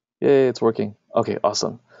 Yay, it's working. Okay,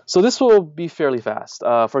 awesome. So this will be fairly fast.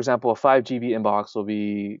 For example, a 5 GB inbox will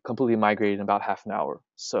be completely migrated in about half an hour.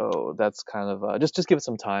 So that's kind of just give it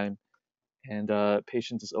some time, and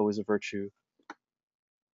patience is always a virtue.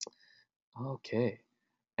 Okay.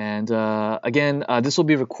 And again, this will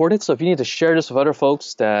be recorded. So if you need to share this with other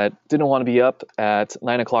folks that didn't want to be up at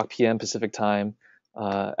 9 o'clock p.m. Pacific time,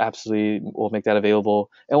 absolutely we'll make that available.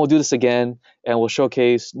 And we'll do this again, and we'll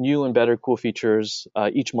showcase new and better cool features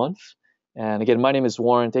each month. And again, my name is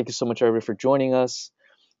Warren. Thank you so much, everybody, for joining us.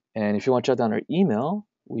 And if you want to jot down our email,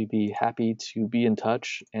 we'd be happy to be in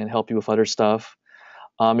touch and help you with other stuff.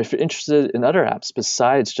 If you're interested in other apps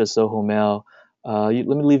besides just Zoho Mail, let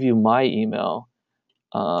me leave you my email.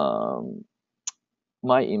 My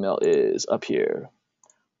email is up here,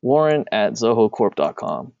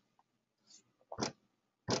 warren@zohocorp.com.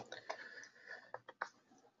 If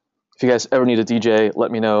you guys ever need a DJ,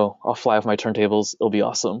 let me know. I'll fly off my turntables. It'll be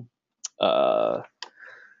awesome. And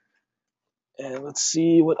let's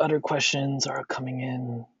see what other questions are coming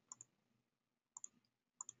in.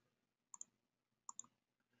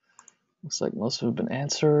 Looks like most have been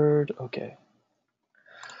answered. Okay.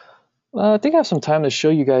 I think I have some time to show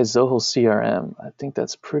you guys Zoho CRM. I think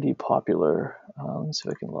that's pretty popular. Let me see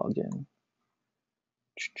if I can log in.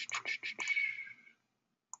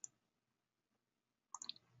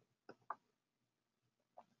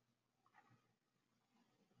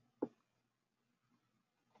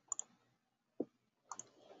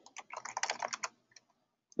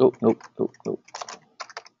 Oh, nope.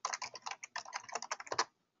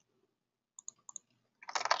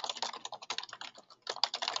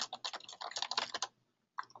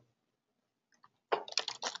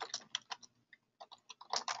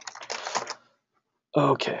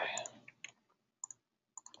 Okay.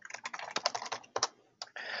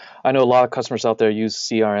 I know a lot of customers out there use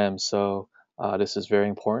CRM, so this is very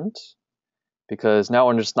important because now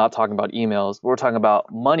we're just not talking about emails. We're talking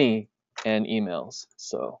about money and emails.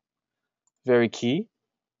 So very key.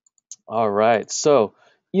 All right. So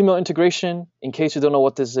email integration, in case you don't know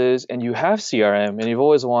what this is and you have CRM and you've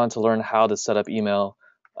always wanted to learn how to set up email,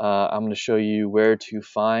 I'm going to show you where to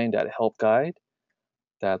find that help guide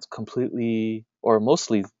that's completely or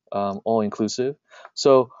mostly all inclusive.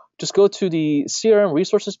 So just go to the CRM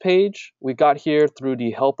resources page we got here through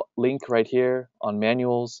the help link right here on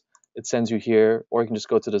manuals. It sends you here, or you can just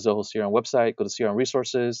go to the Zoho CRM website, go to CRM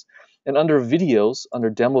resources, and under videos, under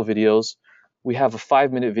demo videos, we have a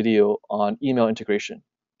 5-minute video on email integration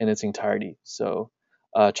in its entirety. So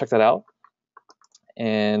check that out.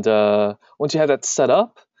 And once you have that set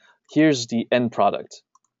up, here's the end product.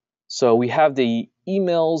 So we have the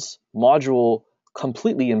emails module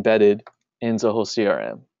completely embedded in Zoho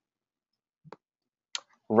CRM.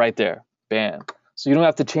 Right there, bam. So you don't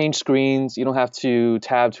have to change screens, you don't have to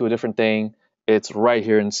tab to a different thing. It's right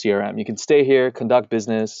here in CRM. You can stay here, conduct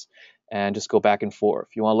business, and just go back and forth.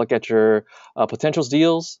 You want to look at your potentials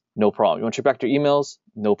deals? No problem. You want to check back your emails?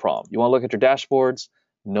 No problem. You want to look at your dashboards?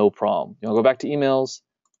 No problem. You want to go back to emails?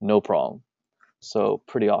 No problem. So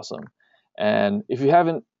pretty awesome. And if you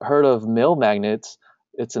haven't heard of Mail Magnets,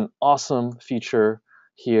 it's an awesome feature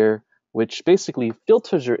here, which basically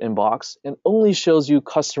filters your inbox and only shows you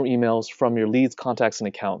customer emails from your leads, contacts, and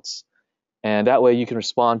accounts. And that way you can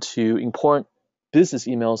respond to important business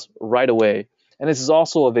emails right away. And this is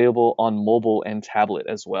also available on mobile and tablet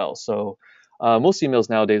as well. So most emails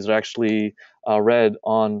nowadays are actually read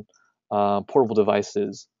on portable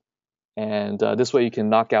devices. And this way you can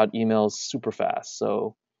knock out emails super fast.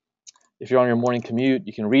 So if you're on your morning commute,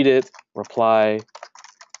 you can read it, reply,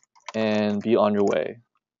 and be on your way.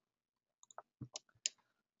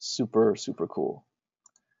 Super, super cool.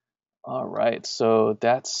 All right, so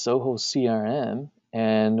that's Zoho CRM.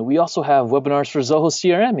 And we also have webinars for Zoho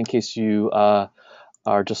CRM in case you are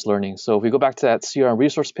just learning. So if we go back to that CRM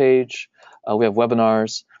resource page, we have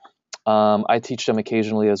webinars. I teach them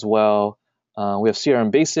occasionally as well. We have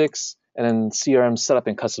CRM basics and then CRM setup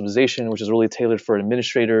and customization, which is really tailored for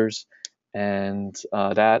administrators and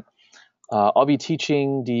that. I'll be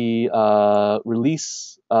teaching the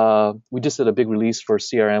release. We just did a big release for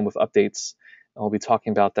CRM with updates. I'll be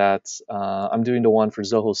talking about that. I'm doing the one for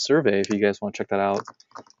Zoho Survey if you guys want to check that out.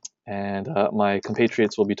 And my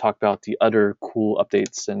compatriots will be talking about the other cool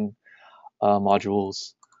updates and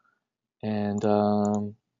modules. And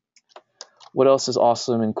What else is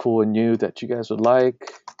awesome and cool and new that you guys would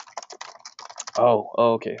like?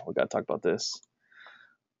 Okay, we gotta talk about this.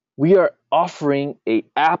 We are offering a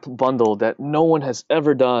app bundle that no one has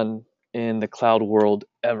ever done in the cloud world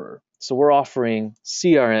ever. So we're offering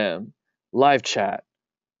CRM, live chat,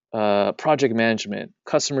 project management,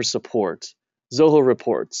 customer support, Zoho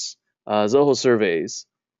reports, Zoho surveys,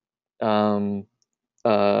 um,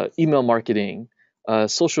 email marketing,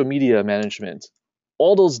 social media management,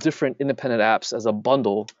 all those different independent apps as a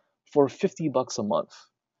bundle for $50 a month.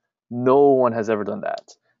 No one has ever done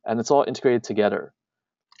that. And it's all integrated together.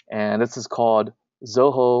 And this is called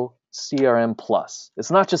Zoho CRM Plus. It's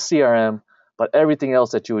not just CRM, but everything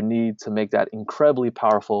else that you would need to make that incredibly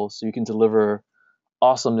powerful so you can deliver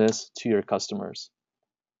awesomeness to your customers.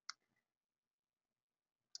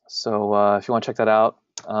 So if you want to check that out,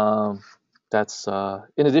 that's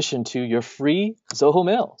in addition to your free Zoho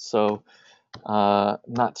Mail. So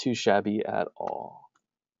not too shabby at all.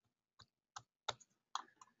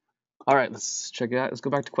 All right, let's check it out. Let's go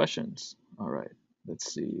back to questions. All right,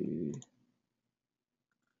 let's see.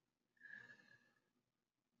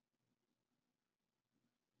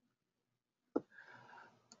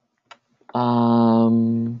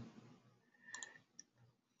 Um,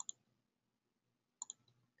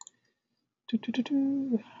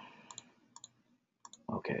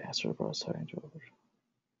 Okay,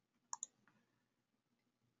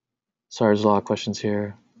 sorry, there's a lot of questions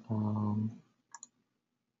here.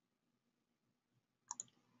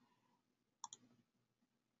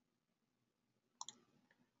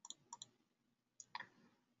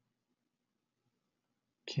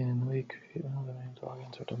 Can we create another name to log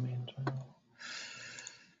into a domain?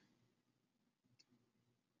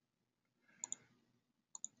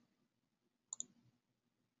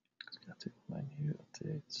 My new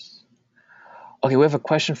updates. Okay, we have a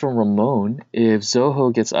question from Ramon. If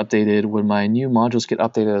Zoho gets updated, would my new modules get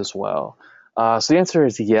updated as well? So the answer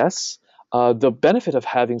is yes. The benefit of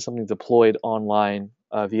having something deployed online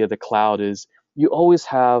via the cloud is you always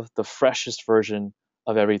have the freshest version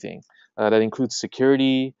of everything. That includes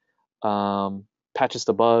security, patches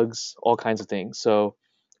to bugs, all kinds of things. So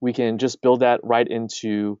we can just build that right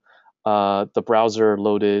into the browser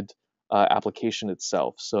loaded application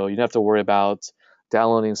itself. So you don't have to worry about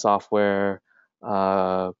downloading software,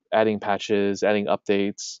 adding patches, adding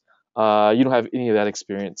updates. You don't have any of that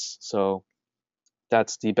experience. So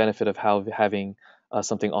that's the benefit of having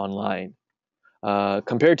something online.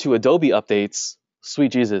 Compared to Adobe updates,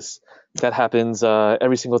 sweet Jesus, that happens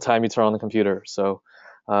every single time you turn on the computer. So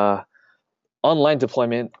online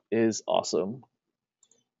deployment is awesome.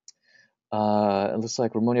 It looks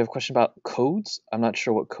like Ramon, you have a question about codes. I'm not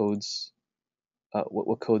sure what codes,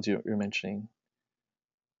 what codes you're mentioning.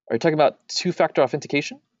 Are you talking about two-factor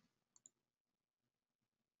authentication?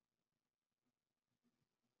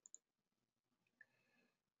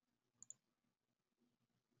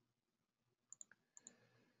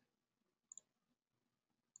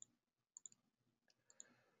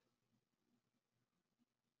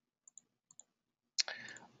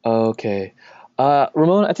 Okay.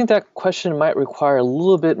 Ramon, I think that question might require a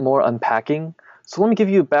little bit more unpacking. So let me give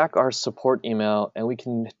you back our support email, and we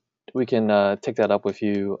can take that up with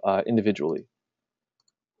you individually.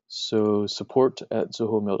 So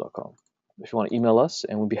support@zohomail.com. If you want to email us,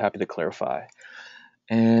 and we'd be happy to clarify.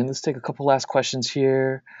 And let's take a couple last questions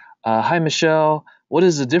here. Hi, Michelle. What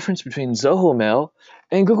is the difference between Zoho Mail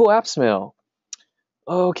and Google Apps Mail?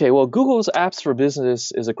 Okay, well, Google's Apps for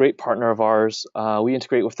Business is a great partner of ours. We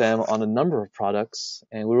integrate with them on a number of products,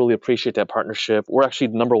 and we really appreciate that partnership. We're actually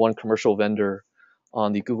the #1 commercial vendor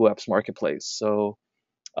on the Google Apps Marketplace. So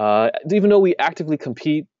even though we actively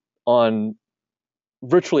compete on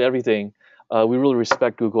virtually everything, we really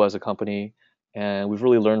respect Google as a company, and we've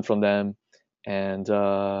really learned from them. And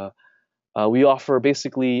we offer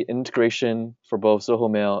basically integration for both Zoho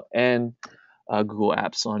Mail and Google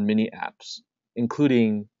Apps on many apps,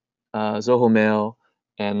 including Zoho Mail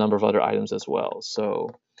and a number of other items as well. So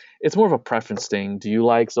it's more of a preference thing. Do you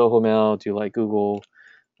like Zoho Mail? Do you like Google?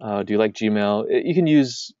 Do you like Gmail? You can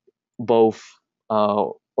use both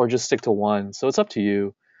or just stick to one. So it's up to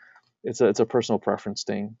you. It's a personal preference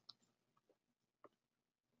thing.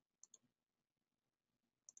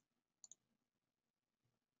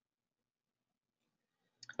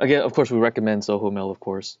 Again, of course, we recommend Zoho Mail, of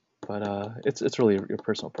course, but it's really your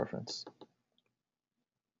personal preference.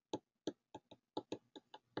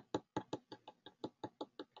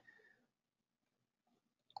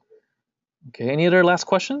 Okay, any other last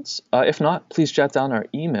questions? If not, please jot down our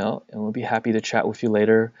email and we'll be happy to chat with you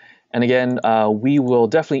later. And again, we will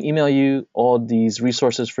definitely email you all these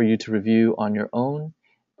resources for you to review on your own.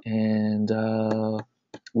 And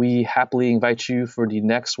we happily invite you for the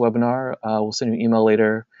next webinar. We'll send you an email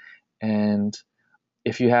later. And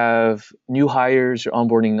if you have new hires, you're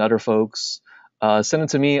onboarding other folks, send them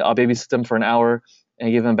to me. I'll babysit them for an hour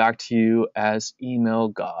and give them back to you as email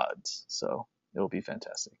gods. So it'll be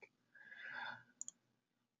fantastic.